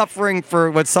I'm suffering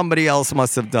for what somebody else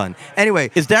must have done.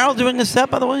 Anyway, Is Darrell doing a set,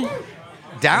 by the way?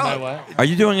 Darrell. Are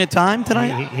you doing a time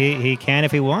tonight? He can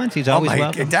if he wants. He's Oh always my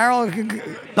welcome. Darrell.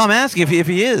 No, I'm asking if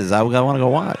he is. I want to go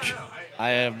watch.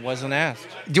 I wasn't asked.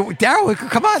 Darrell,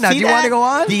 come on now. See Do you that? want to go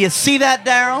on? Do you see that,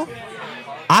 Darrell?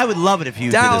 I would love it if you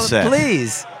did Darrell, a set.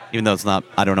 please. Even though it's not,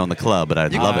 I don't own the club, but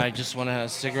I'd love I it. just want to have a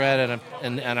cigarette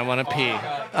and I want to pee. All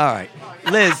right,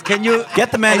 Liz, can you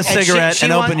Get the man a cigarette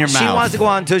and open your She mouth. wants to go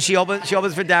on too. She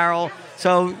opens for Darrell.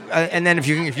 So and then if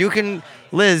you can,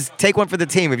 Liz, take one for the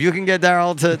team. If you can get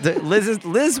Darrell to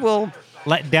Liz will.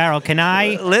 Darrell, can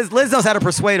I Liz knows how to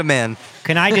persuade a man.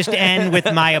 just end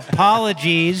with my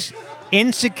apologies?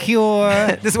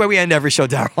 Insecure. This is where we end every show,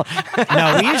 Darrell.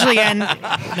 No, we usually end.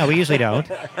 No, we usually don't.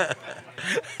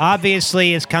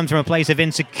 Obviously, it comes from a place of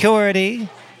insecurity,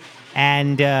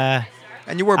 and And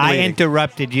you were I bleeding.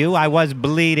 interrupted you. I was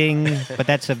bleeding, but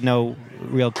that's of no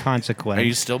real consequence. Are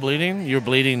you still bleeding? You're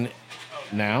bleeding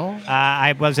Now?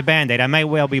 I was a Band-Aid. I may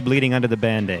well be bleeding under the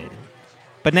Band-Aid.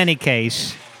 But in any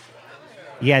case,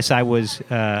 yes, I was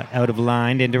out of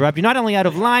line to interrupt you. Not only out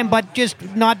of line, but just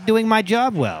not doing my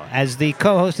job well as the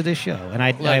co-host of this show. And I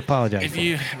apologize. If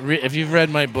you've read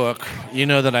my book, you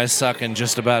know that I suck in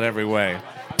just about every way.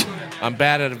 I'm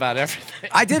bad at about everything.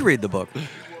 I did read the book.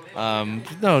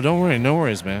 No, don't worry. No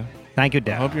worries, man. Thank you,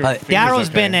 Darrell. Hope your finger's Darrell's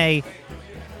okay. been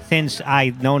since I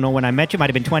don't know when I met you, might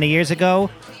have been 20 years ago.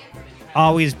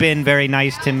 Always been very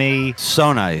nice to me.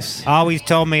 So nice. Always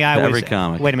told me I was. Every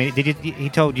comic. Wait a minute. He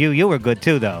told you were good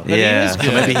too, though. Yeah,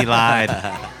 so maybe he lied.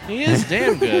 He is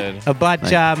damn good.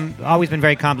 But always been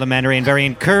very complimentary and very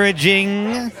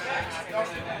encouraging.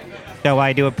 So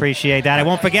I do appreciate that. I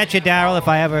won't forget you, Darrell, if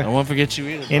I ever. I won't forget you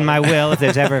either. In my will, if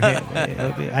there's ever.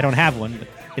 I don't have one. But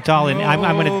it's all in. I'm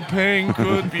going to. Pain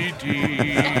could be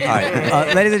deep. All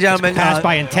right, ladies and gentlemen, Passed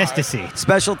by intestacy.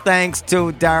 special thanks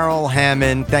to Darrell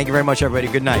Hammond. Thank you very much,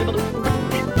 everybody. Good night.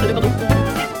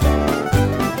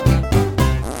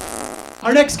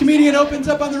 Our next comedian opens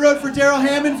up on the road for Darrell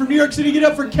Hammond from New York City. Get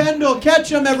up for Kendall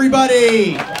Ketchum,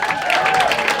 everybody.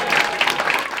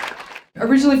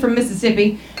 Originally from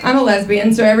Mississippi. I'm a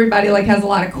lesbian, so everybody has a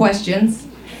lot of questions.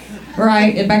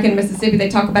 Right? And back in Mississippi, they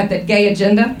talk about that gay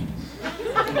agenda.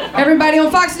 Everybody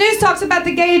on Fox News talks about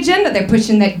the gay agenda. They're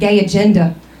pushing that gay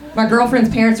agenda. My girlfriend's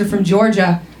parents are from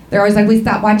Georgia. They're always like, we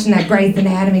stopped watching that Grey's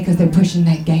Anatomy because they're pushing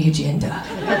that gay agenda.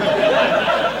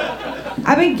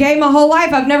 I've been gay my whole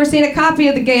life. I've never seen a copy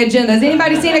of the gay agenda. Has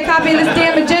anybody seen a copy of this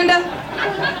damn agenda?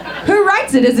 Who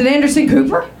writes it? Is it Anderson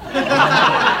Cooper?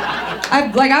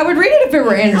 I would read it if it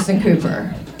were Anderson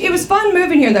Cooper. It was fun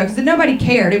moving here, though, because nobody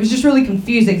cared. It was just really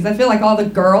confusing, because I feel like all the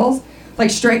girls,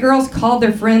 straight girls, called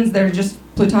their friends that are just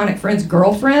platonic friends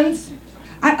girlfriends.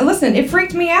 Listen, it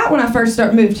freaked me out when I first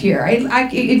moved here.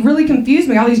 It really confused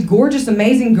me. All these gorgeous,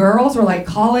 amazing girls were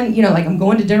calling, I'm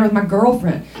going to dinner with my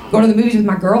girlfriend, going to the movies with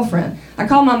my girlfriend. I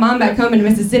called my mom back home in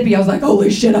Mississippi. I was like,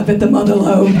 holy shit, I bit the mother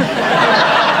load.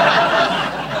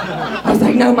 I was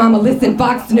like, no, Mama, listen,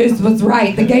 Fox News was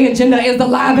right. The gay agenda is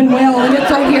alive and well, and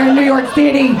it's right here in New York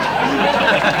City.